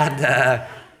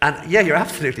And yeah, you're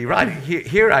absolutely right.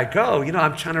 Here I go. You know,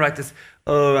 I'm trying to write this.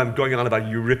 Oh, I'm going on about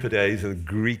Euripides and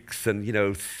Greeks and, you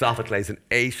know, Sophocles and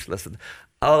Aeschylus and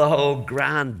all the whole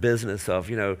grand business of,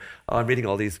 you know, I'm reading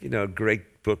all these, you know,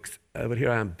 great books. But here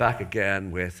I am back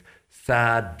again with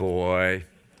sad boy,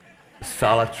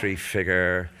 solitary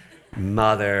figure,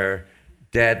 mother,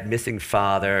 dead, missing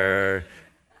father.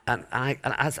 And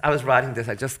as I was writing this,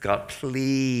 I just got,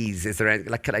 please, is there any,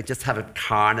 like, could I just have a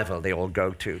carnival they all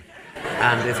go to?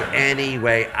 And is there any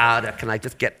way out? Can I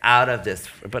just get out of this?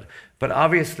 But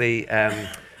obviously,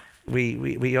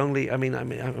 we only. I mean,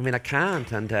 I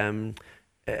can't, and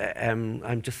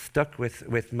I'm just stuck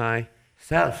with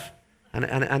myself, and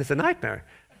it's a nightmare.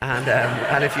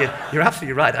 And if you're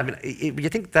absolutely right. I mean, you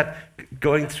think that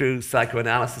going through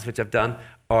psychoanalysis, which I've done,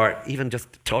 or even just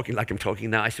talking like I'm talking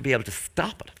now, I should be able to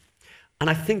stop it, and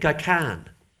I think I can.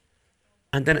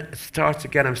 And then it starts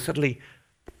again.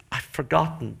 I've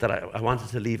forgotten that I wanted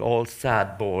to leave all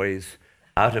sad boys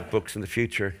out of books in the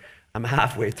future. I'm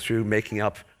halfway through making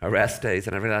up Orestes,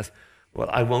 and I realize, well,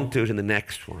 I won't do it in the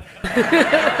next one.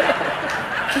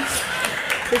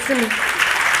 Listen.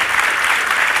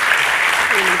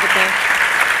 Leave it there.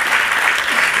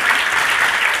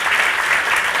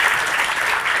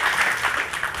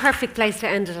 Perfect place to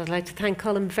end it. I'd like to thank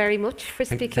Colm very much for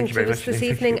speaking to us this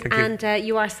evening. Thank you. And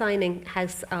you are signing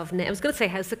House of Names. I was going to say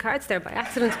House of Cards there by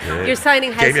accident. You're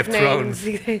signing House Game of of Thrones.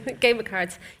 Names. Game of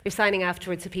Cards. You're signing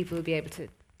afterwards, so people will be able to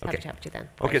have a chat with you then.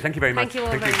 Okay, thank you very much. Thank you all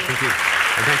very much. Thank you.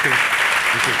 And thank you.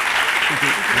 Thank you. Thank you.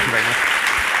 Thank you very much.